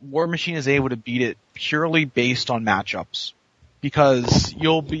that War Machine is able to beat it purely based on matchups. Because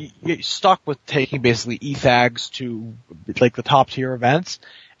you'll be stuck with taking basically Ethags to like the top tier events,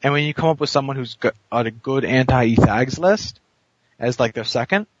 and when you come up with someone who's got a good anti-Ethags list as like their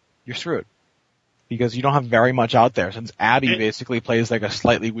second, you're screwed. because you don't have very much out there since Abby basically plays like a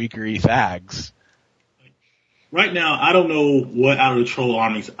slightly weaker Ethags. Right now, I don't know what out of the troll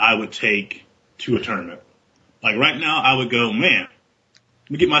armies I would take to a tournament. Like right now, I would go, man,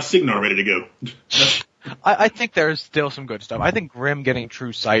 let me get my Signar ready to go. I think there's still some good stuff. I think Grim getting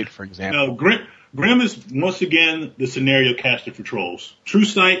True Sight, for example. No, Grim is once again the scenario caster for trolls. True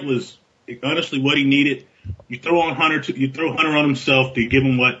Sight was honestly what he needed. You throw Hunter on himself to give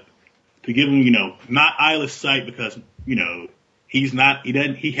him not eyeless sight because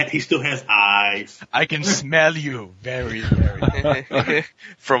he still has eyes. I can smell you very, very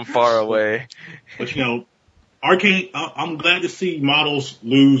from far away. But Arcane. I'm glad to see models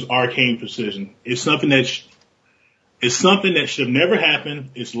lose Arcane Precision. It's something that should have never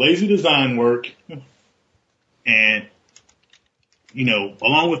happened. It's lazy design work, and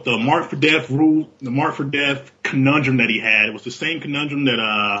along with the Mark for Death rule, the Mark for Death conundrum that he had, it was the same conundrum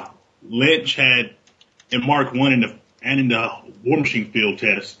that Lynch had in Mark 1 in the War Machine field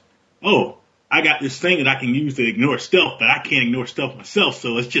test. Oh, I got this thing that I can use to ignore stealth, but I can't ignore stealth myself,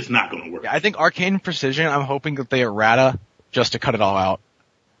 so it's just not going to work. Yeah, I think Arcane Precision, I'm hoping that they errata just to cut it all out.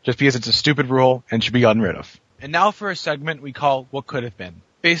 Just because it's a stupid rule and should be gotten rid of. And now for a segment we call What Could Have Been.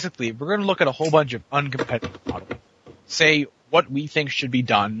 Basically, we're going to look at a whole bunch of uncompetitive models. Say what we think should be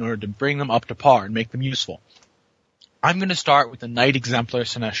done in order to bring them up to par and make them useful. I'm going to start with the Knight Exemplar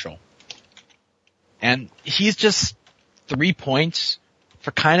Seneschal. And he's just 3 points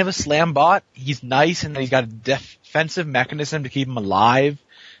for kind of a slam bot. He's nice in that he's got a defensive mechanism to keep him alive,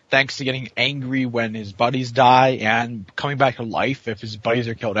 thanks to getting angry when his buddies die and coming back to life if his buddies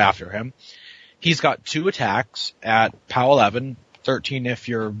are killed after him. He's got 2 attacks at POW 11, 13 if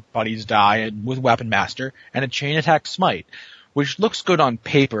your buddies die with Weapon Master, and a chain attack smite, which looks good on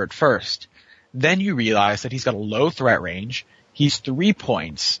paper at first. Then you realize that he's got a low threat range. He's 3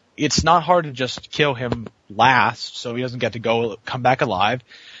 points. It's not hard to just kill him last, so he doesn't get to come back alive.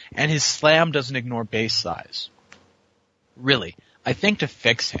 And his slam doesn't ignore base size. Really, I think to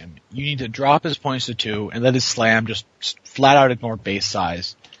fix him, you need to drop his points to 2 and let his slam just flat out ignore base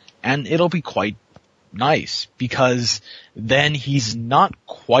size. And it'll be quite nice, because then he's not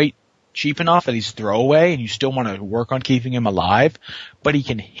quite cheap enough that he's throwaway and you still want to work on keeping him alive, but he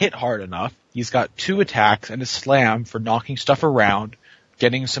can hit hard enough. He's got 2 attacks and a slam for knocking stuff around,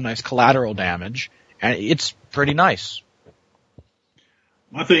 getting some nice collateral damage, and it's pretty nice.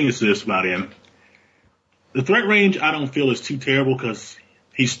 My thing is this about him. The threat range I don't feel is too terrible because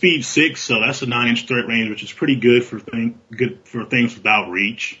he's speed 6, so that's a 9-inch threat range, which is pretty good for things without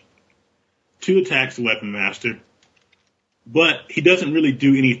reach. 2 attacks to Weapon Master. But he doesn't really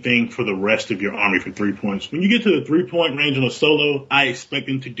do anything for the rest of your army for 3 points. When you get to the 3-point range on a solo, I expect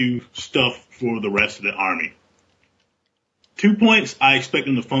him to do stuff for the rest of the army. 2 points, I expect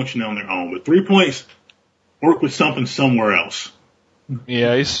them to function on their own. But 3 points, work with something somewhere else.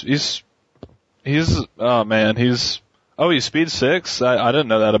 Yeah, he's oh man, he's speed 6. I didn't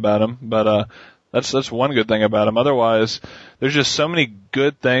know that about him, but that's one good thing about him. Otherwise, there's just so many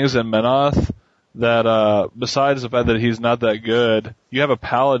good things in Menoth that besides the fact that he's not that good, you have a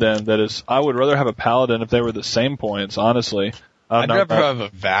paladin that is. I would rather have a paladin if they were the same points, honestly. I'd rather have a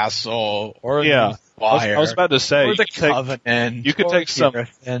vassal or I was about to say or the Covenant. You could take some.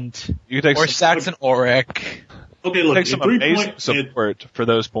 You could take or some, Saxon Auric. Okay, look, take some amazing support for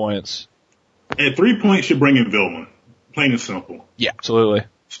those points. At 3 points, you bring in Vilman. Plain and simple. Yeah, absolutely.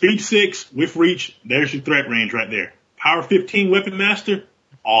 Speed 6 with reach. There's your threat range right there. Power 15 Weapon Master.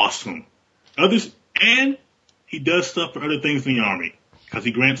 Awesome. And he does stuff for other things in the army because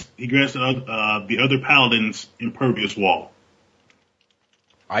he grants the other paladins impervious wall.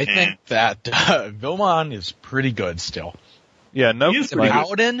 I think that Vilman is pretty good still. Yeah, no. It's a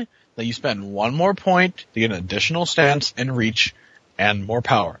paladin that you spend 1 more point to get an additional stance and reach and more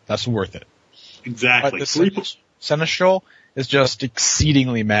power. That's worth it. Exactly. But the Seneschal is just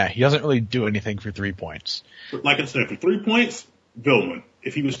exceedingly meh. He doesn't really do anything for 3 points. Like I said, for 3 points, Vilman.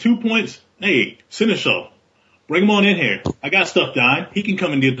 If he was 2 points, hey, Seneschal, bring him on in here. I got stuff dying. He can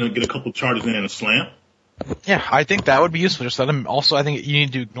come and get a couple charges in and a slam. Yeah, I think that would be useful. Just let him. Also, I think you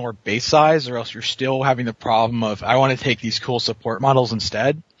need to ignore base size, or else you're still having the problem of I want to take these cool support models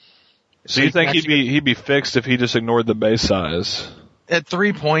instead. So you think he'd be fixed if he just ignored the base size? At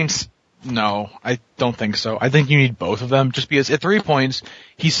 3 points, no, I don't think so. I think you need both of them, just because at 3 points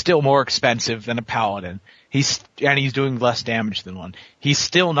he's still more expensive than a paladin. He's doing less damage than one. He's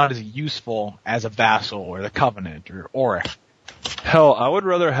still not as useful as a vassal or the Covenant or Auric. Hell, I would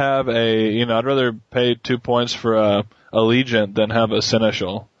rather have I'd rather pay 2 points for a Allegiant than have a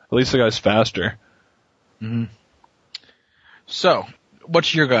Seneschal. At least the guy's faster. Mm-hmm. So,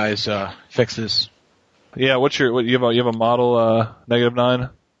 what's your guys' fixes? Yeah, you have a model -9?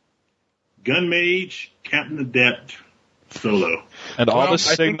 Gun Mage, Captain Adept, Solo. And all the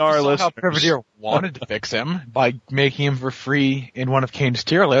I think Signar you saw how listeners. Privateer wanted to fix him by making him for free in one of Kane's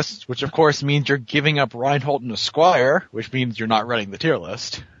tier lists, which of course means you're giving up Reinhold and Esquire, which means you're not running the tier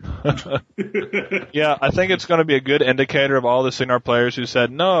list. Yeah, I think it's going to be a good indicator of all the Signar players who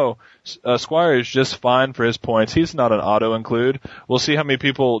said, no, Squire is just fine for his points. He's not an auto-include. We'll see how many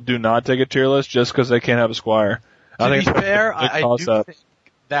people do not take a tier list just because they can't have a Squire. To be it's a fair, big I do toss-up. think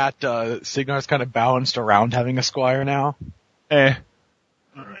that Signar's kind of balanced around having a Squire now. Eh.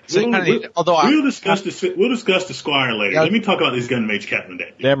 All right. So We'll discuss the Squire later. Yeah. Let me talk about this Gun Mage Captain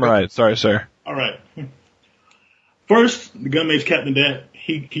Adept. Damn right. Sorry, sir. All right. First, the Gun Mage Captain Adept.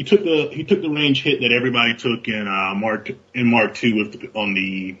 He took the range hit that everybody took in Mark II on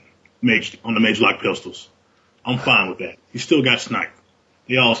the Mage Lock pistols. I'm fine with that. He still got sniped.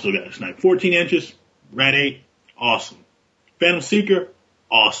 They all still got sniped. 14 inches, Rat 8, awesome. Phantom Seeker,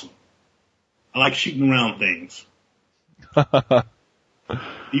 awesome. I like shooting around things.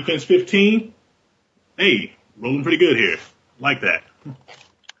 Defense 15, hey, rolling pretty good here. Like that.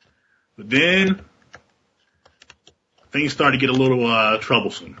 But then things started to get a little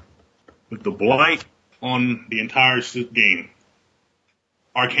troublesome with the blight on the entire game.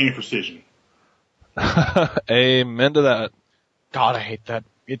 Arcane Precision. Amen to that. God, I hate that.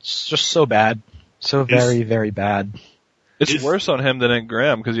 It's just so bad. So very, very bad. It's worse on him than in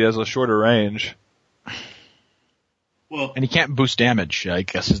Grim because he has a shorter range. Well, And he can't boost damage, I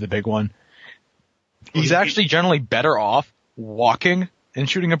guess is the big one. He's actually generally better off walking and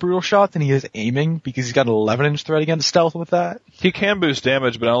shooting a brutal shot than he is aiming because he's got an 11-inch threat against stealth with that. He can boost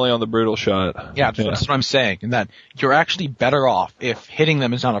damage, but only on the brutal shot. Yeah, that's what I'm saying. And that you're actually better off if hitting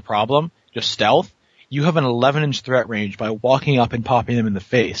them is not a problem, just stealth. You have an 11-inch threat range by walking up and popping them in the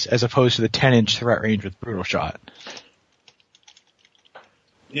face, as opposed to the 10-inch threat range with brutal shot.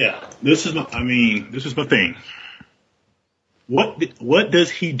 yeah, this is my thing. What does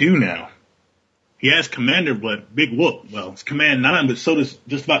he do now? He has Commander, but Big Whoop. Well, it's Command 9, but so does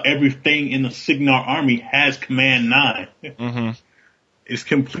just about everything in the Signar army has Command 9. Mm-hmm. It's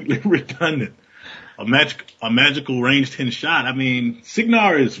completely redundant. A magical range 10 shot. I mean,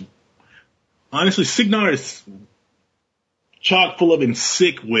 Signar is chock full of and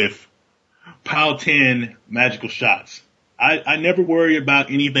sick with POW 10 magical shots. I never worry about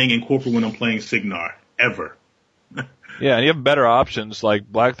anything in corporate when I'm playing Signar, ever. Yeah, and you have better options like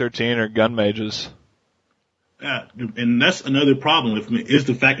Black 13 or Gun Mages. Yeah, and that's another problem with me, is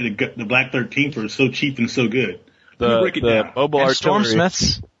the fact that the Black 13 is so cheap and so good. Let me break it down. Mobile And artillery.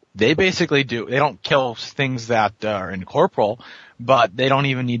 Stormsmiths, they basically they don't kill things that are in corporal, but they don't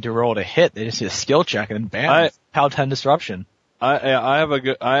even need to roll to hit. They just need a skill check and bam, POW 10 disruption.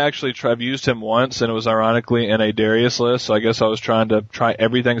 I've used him once, and it was ironically in a Darius list, so I guess I was trying to try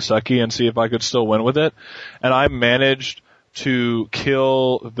everything sucky and see if I could still win with it. And I managed to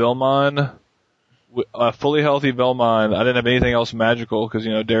kill Vilmon, a fully healthy Vilmon. I didn't have anything else magical, because,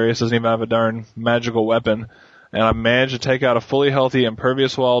 Darius doesn't even have a darn magical weapon. And I managed to take out a fully healthy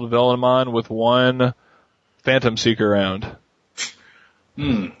Impervious Walled Vilmon with one Phantom Seeker round.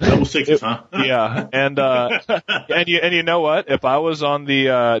 Double sixes, huh? Yeah, and you know what? If I was on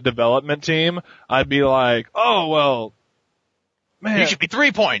the development team, I'd be like, oh well, man, He should be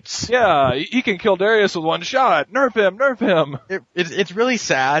 3 points. yeah, he can kill Darius with one shot. Nerf him. It's really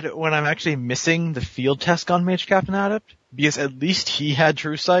sad when I'm actually missing the field test gun Mage Captain Adept, because at least he had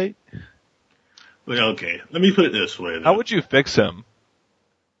True Sight. Well, okay, let me put it this way. How would you fix him?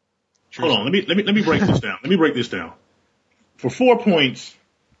 Hold on, let me break this down. Let me break this down. For 4 points,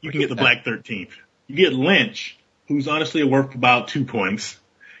 you can get the Black 13th. You get Lynch, who's honestly worth about 2 points.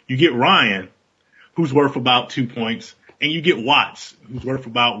 You get Ryan, who's worth about 2 points. And you get Watts, who's worth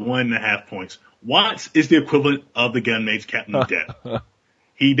about 1.5 points. Watts is the equivalent of the Gun Mage Captain of Death.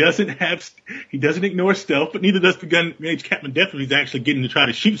 He doesn't ignore stealth, but neither does the Gun Mage Captain of Death when he's actually getting to try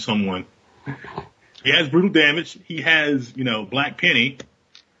to shoot someone. He has brutal damage. He has, Black Penny.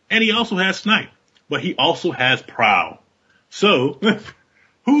 And he also has Snipe. But he also has Prowl. So,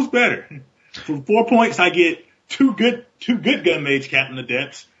 who's better? For 4 points, I get two good Gun Mage Captain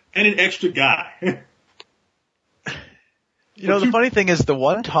Adepts and an extra guy. The funny thing is, the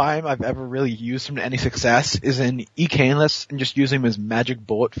one time I've ever really used him to any success is in E-Caneless and just using him as magic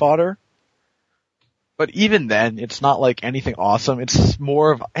bullet fodder. But even then, it's not like anything awesome. It's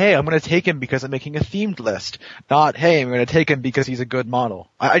more of, hey, I'm going to take him because I'm making a themed list. Not, hey, I'm going to take him because he's a good model.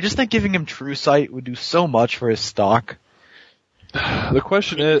 I just think giving him True Sight would do so much for his stock. The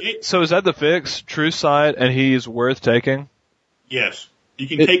question is, so is that the fix? True Sight, and he's worth taking? Yes. You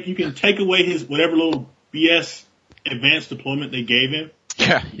can take away his whatever little BS advanced deployment they gave him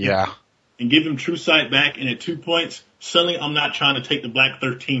Yeah. and give him True Sight back, and at 2 points, suddenly I'm not trying to take the Black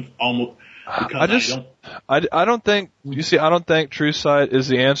 13th almost because I don't think True Sight is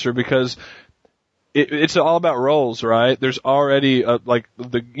the answer because it's all about roles, right? There's already you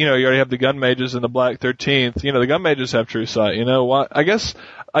already have the gun mages and the Black 13th. You know, the gun mages have True Sight. You know what? I guess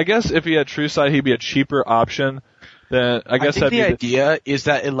if he had True Sight, he'd be a cheaper option. Then I think the idea is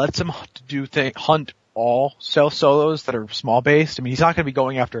that it lets him hunt all stealth solos that are small based. I mean, he's not going to be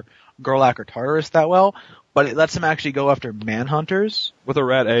going after Gerlach or Tartarus that well, but it lets him actually go after manhunters. With a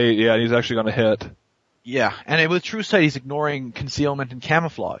Rat 8, yeah, he's actually going to hit. Yeah, and with True Sight, he's ignoring concealment and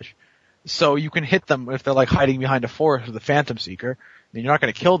camouflage. So you can hit them if they're like hiding behind a forest with a Phantom Seeker. And you're not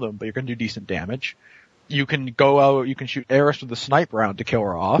going to kill them, but you're going to do decent damage. You can go out, you can shoot Eris with a sniper round to kill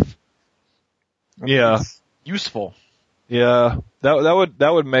her off. Yeah. It's useful. Yeah.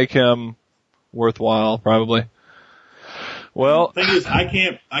 That would make him worthwhile, probably. Well, the thing is, I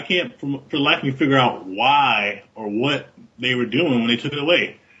can't for life of me figure out why or what they were doing when they took it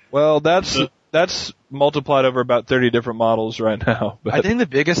away. Well, that's multiplied over about 30 different models right now. But I think the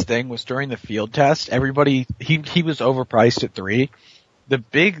biggest thing was during the field test, everybody, he was overpriced at 3.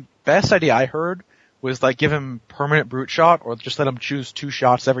 The best idea I heard was like give him permanent brute shot or just let him choose 2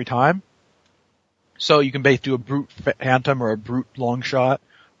 shots every time. So you can do a brute phantom or a brute long shot.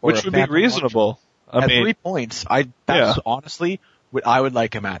 Which would be reasonable. At 3 points, that's honestly what I would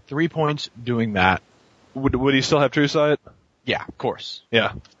like him at. 3 points doing that. Would he still have True Sight? Yeah, of course.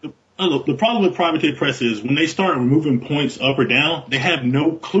 Yeah. Look, the problem with Privateer Press is when they start removing points up or down, they have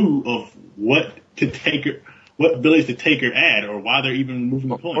no clue of what abilities to take or add, or why they're even removing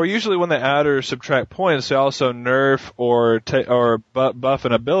the points. Or usually when they add or subtract points, they also nerf or buff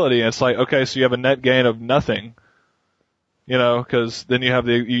an ability. And it's like, okay, so you have a net gain of nothing. You know, because then you have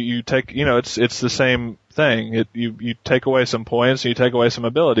you take, you know, it's the same thing. You take away some points and you take away some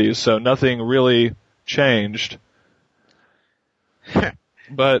abilities, so nothing really changed.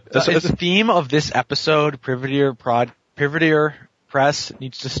 But is the theme of this episode, Privateer Press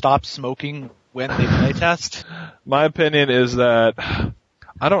needs to stop smoking when they playtest? My opinion is that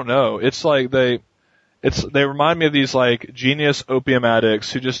I don't know. It's like they remind me of these like genius opium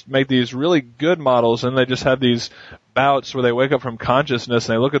addicts who just make these really good models, and they just have these bouts where they wake up from consciousness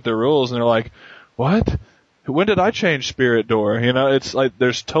and they look at the rules and they're like, "What? When did I change Spirit Door?" You know, it's like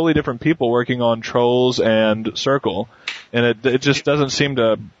there's totally different people working on Trolls and Circle, and it just doesn't seem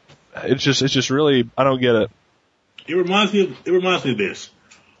to. It's just really, I don't get it. It reminds me of this.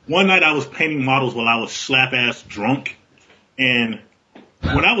 One night I was painting models while I was slap ass drunk, and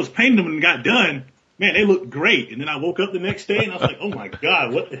when I was painting them and got done, man, they looked great. And then I woke up the next day and I was like, oh my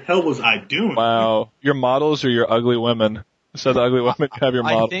God, what the hell was I doing? Wow. Your models are your ugly women. So the ugly women have your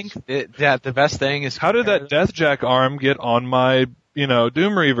models. I think that the best thing is... How did that Deathjack arm get on my,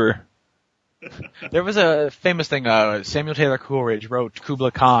 Doom Reaver? There was a famous thing, Samuel Taylor Coleridge wrote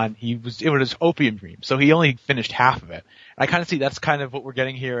Kubla Khan. It was his opium dream, so he only finished half of it. And I kind of see that's kind of what we're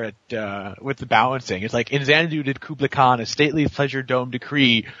getting here at, with the balancing. It's like, in Xanadu did Kubla Khan a stately pleasure dome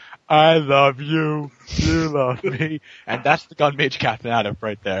decree, I love you, you love me. And that's the Gun Mage Captain Adam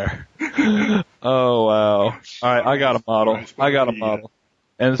right there. Oh wow. Alright, I got a model.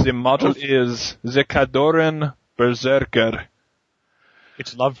 And the model is the Kadoran Berserker.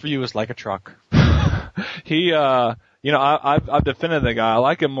 Its love for you is like a truck. He, I've defended the guy. I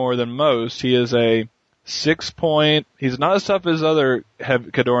like him more than most. He is a 6-point. He's not as tough as other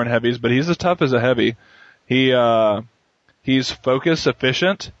Kadoran heavies, but he's as tough as a heavy. He's focus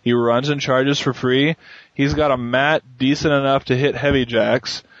efficient. He runs and charges for free. He's got a mat decent enough to hit heavy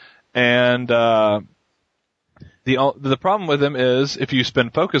jacks. And, the problem with him is if you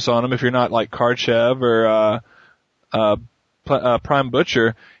spend focus on him, if you're not like Karchev or, Prime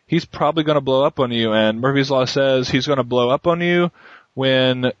Butcher, he's probably going to blow up on you, and Murphy's Law says he's going to blow up on you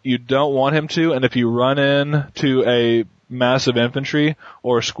when you don't want him to, and if you run in to a massive infantry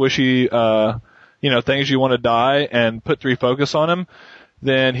or squishy, things you want to die and put 3 focus on him,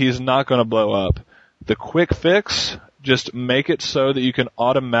 then he's not going to blow up. The quick fix, just make it so that you can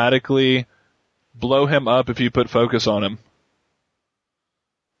automatically blow him up if you put focus on him.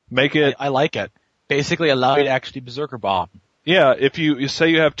 Make it... I like it. Basically allow you to actually Berserker Bomb. Yeah, if you say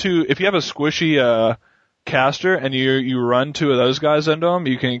you have if you have a squishy caster and you run 2 of those guys into them,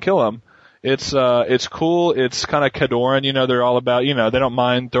 you can kill them. It's cool. It's kind of Kadoran. They're all about. They don't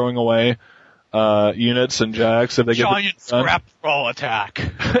mind throwing away units and jacks if they get giant scrap thrall attack.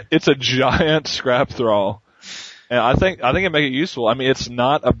 It's a giant scrap thrall, and I think it make it useful. I mean, it's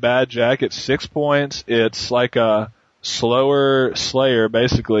not a bad jack. It's 6 points. It's like a slower Slayer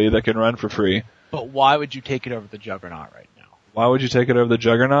basically that can run for free. But why would you take it over the Juggernaut right now? Why would you take it over the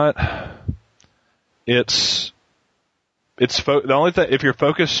Juggernaut? The only thing, if you're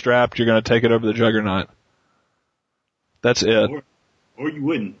focus strapped, you're going to take it over the Juggernaut. That's it. Or you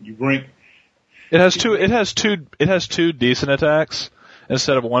wouldn't. You bring. It has two decent attacks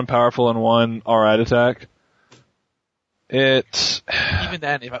instead of one powerful and one alright attack. Even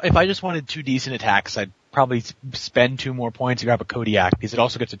then, if I just wanted 2 decent attacks, I'd probably spend 2 more points to grab a Kodiak, because it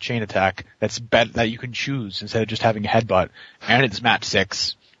also gets a chain attack that you can choose instead of just having a headbutt. And it's match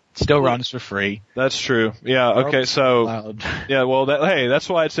 6. Still runs for free. That's true. Yeah, okay, so, Loud. yeah, well, that's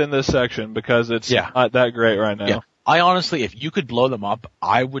why it's in this section, because it's not that great right now. Yeah. I honestly, if you could blow them up,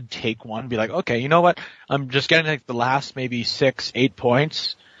 I would take one and be like, okay, you know what? I'm just getting like the last maybe 6, 8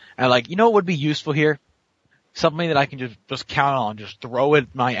 points. And like, you know what would be useful here? Something that I can just count on, just throw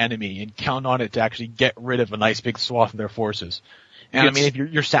at my enemy and count on it to actually get rid of a nice big swath of their forces. And I mean, if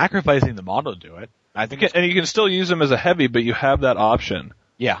you're sacrificing the model to do it, I think and you can still use them as a heavy, but you have that option.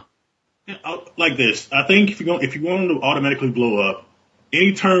 Yeah. Like this, I think if you want them to automatically blow up,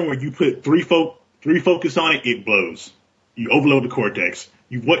 any turn where you put 3 focus on it, it blows. You overload the Cortex.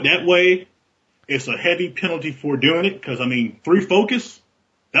 That way, it's a heavy penalty for doing it, because I mean, 3 focus,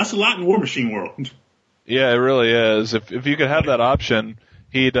 that's a lot in War Machine world. Yeah, it really is. If you could have that option,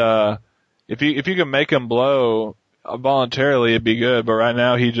 he'd if you can make him blow voluntarily, it'd be good. But right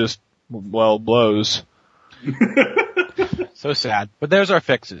now, he just blows. So sad. But there's our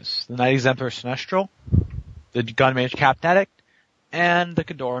fixes: the Knight Exemplar Sinestral, the Gunmage Captain Addict, and the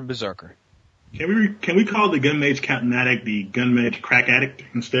Cadoran Berserker. Can we call the Gunmage Captain Addict the Gunmage Crack Addict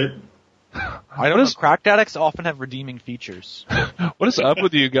instead? I don't know. Cracked addicts often have redeeming features. What is up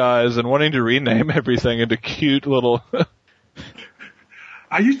with you guys and wanting to rename everything into cute little...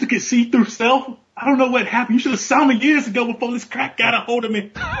 I used to get see-through self. I don't know what happened. You should have saw me years ago before this crack got a hold of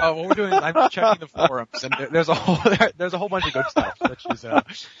me. What we're doing is I'm checking the forums, and there's a whole bunch of good stuff. Such as,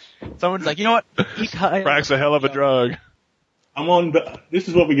 someone's like, you know what? Crack's a hell of a drug. This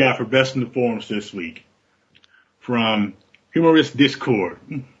is what we got for Best in the Forums this week. From Humorous Discord.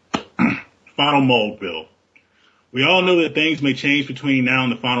 Final mold build. We all know that things may change between now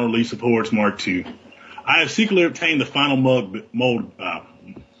and the final release of Hordes Mark II. I have secretly obtained the final mold build.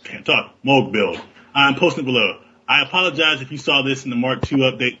 I am posting it below. I apologize if you saw this in the Mark II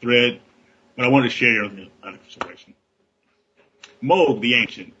update thread, but I wanted to share your situation. Mold the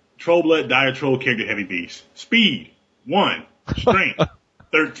Ancient. Troll Blood Dire Troll character heavy beast. Speed 1. Strength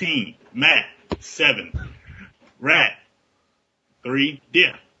 13. Mat 7. Rat 3.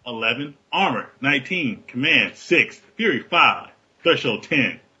 Depth 11. Armor 19. Command 6. Fury 5. Threshold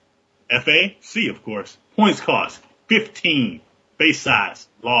 10. FA C, of course. Points cost 15. Base size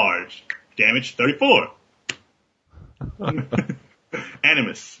large. Damage 34.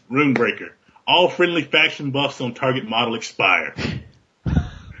 Animus Runebreaker. All friendly faction buffs on target model expire.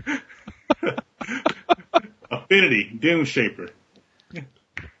 Affinity Doomshaper.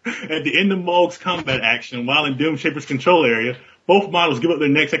 At the end of Mog's combat action, while in Doomshaper's control area, both models give up their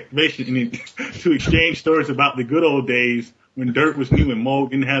next activation to exchange stories about the good old days when dirt was new and Mog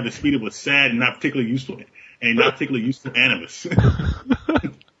didn't have the speed of a sad and not particularly useful Animus.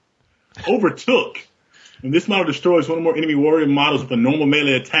 Overtook. When this model destroys one or more enemy warrior models with a normal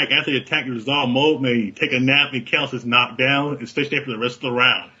melee attack, after the attack is resolved, Mog may take a nap and counts as knocked down and stay there for the rest of the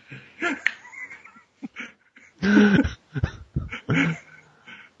round.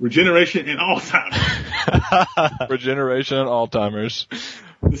 Regeneration and Alzheimer's. Regeneration and Alzheimer's.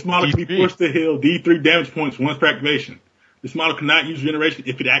 This model can be forced to heal D3 damage points once per activation. This model cannot use regeneration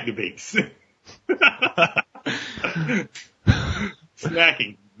if it activates.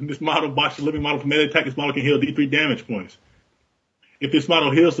 Snacking. When this model boxes a living model for melee attack, this model can heal D3 damage points. If this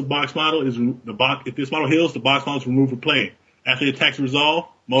model heals, the box model is removed from play. After the attack's resolved,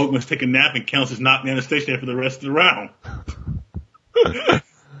 Mog must take a nap and counts as knocked down and stationary for the rest of the round.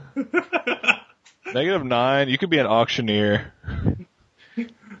 -9. You could be an auctioneer.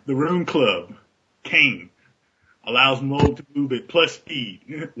 The Rune Club. Kane. Allows Mog to move at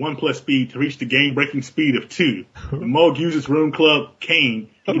 +1 speed to reach the game-breaking speed of 2. When Mog uses Rune Club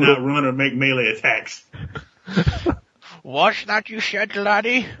Kane, he cannot run or make melee attacks. What's that you said,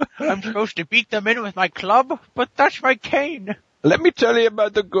 laddie? I'm supposed to beat them in with my club, but that's my cane. Let me tell you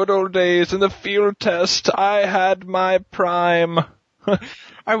about the good old days in the field test. I had my prime.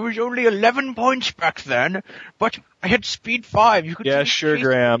 I was only 11 points back then, but I had speed 5. You could sure,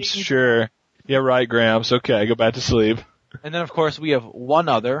 Gramps, sure. Yeah, right, Gramps. Okay, go back to sleep. And then, of course, we have one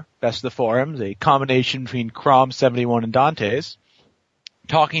other Best of the Forums, a combination between Crom 71 and Dante's,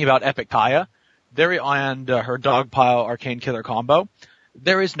 talking about Epic Kaya, and her Dogpile Arcane Killer combo.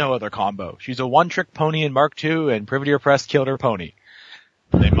 There is no other combo. She's a one-trick pony in Mark II, and Privateer Press killed her pony.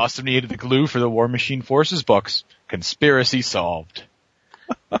 They must have needed the glue for the War Machine Forces books. Conspiracy solved.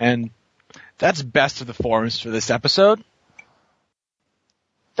 And that's best of the forums for this episode.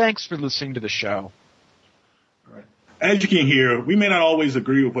 Thanks for listening to the show. As you can hear, we may not always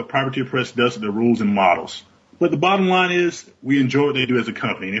agree with what Privateer Press does to the rules and models. But the bottom line is, we enjoy what they do as a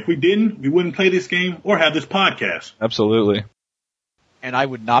company. And if we didn't, we wouldn't play this game or have this podcast. Absolutely. And I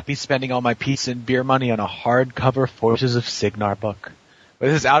would not be spending all my pizza and beer money on a hardcover Forces of Signar book. But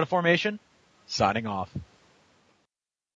this is Out of Formation, signing off.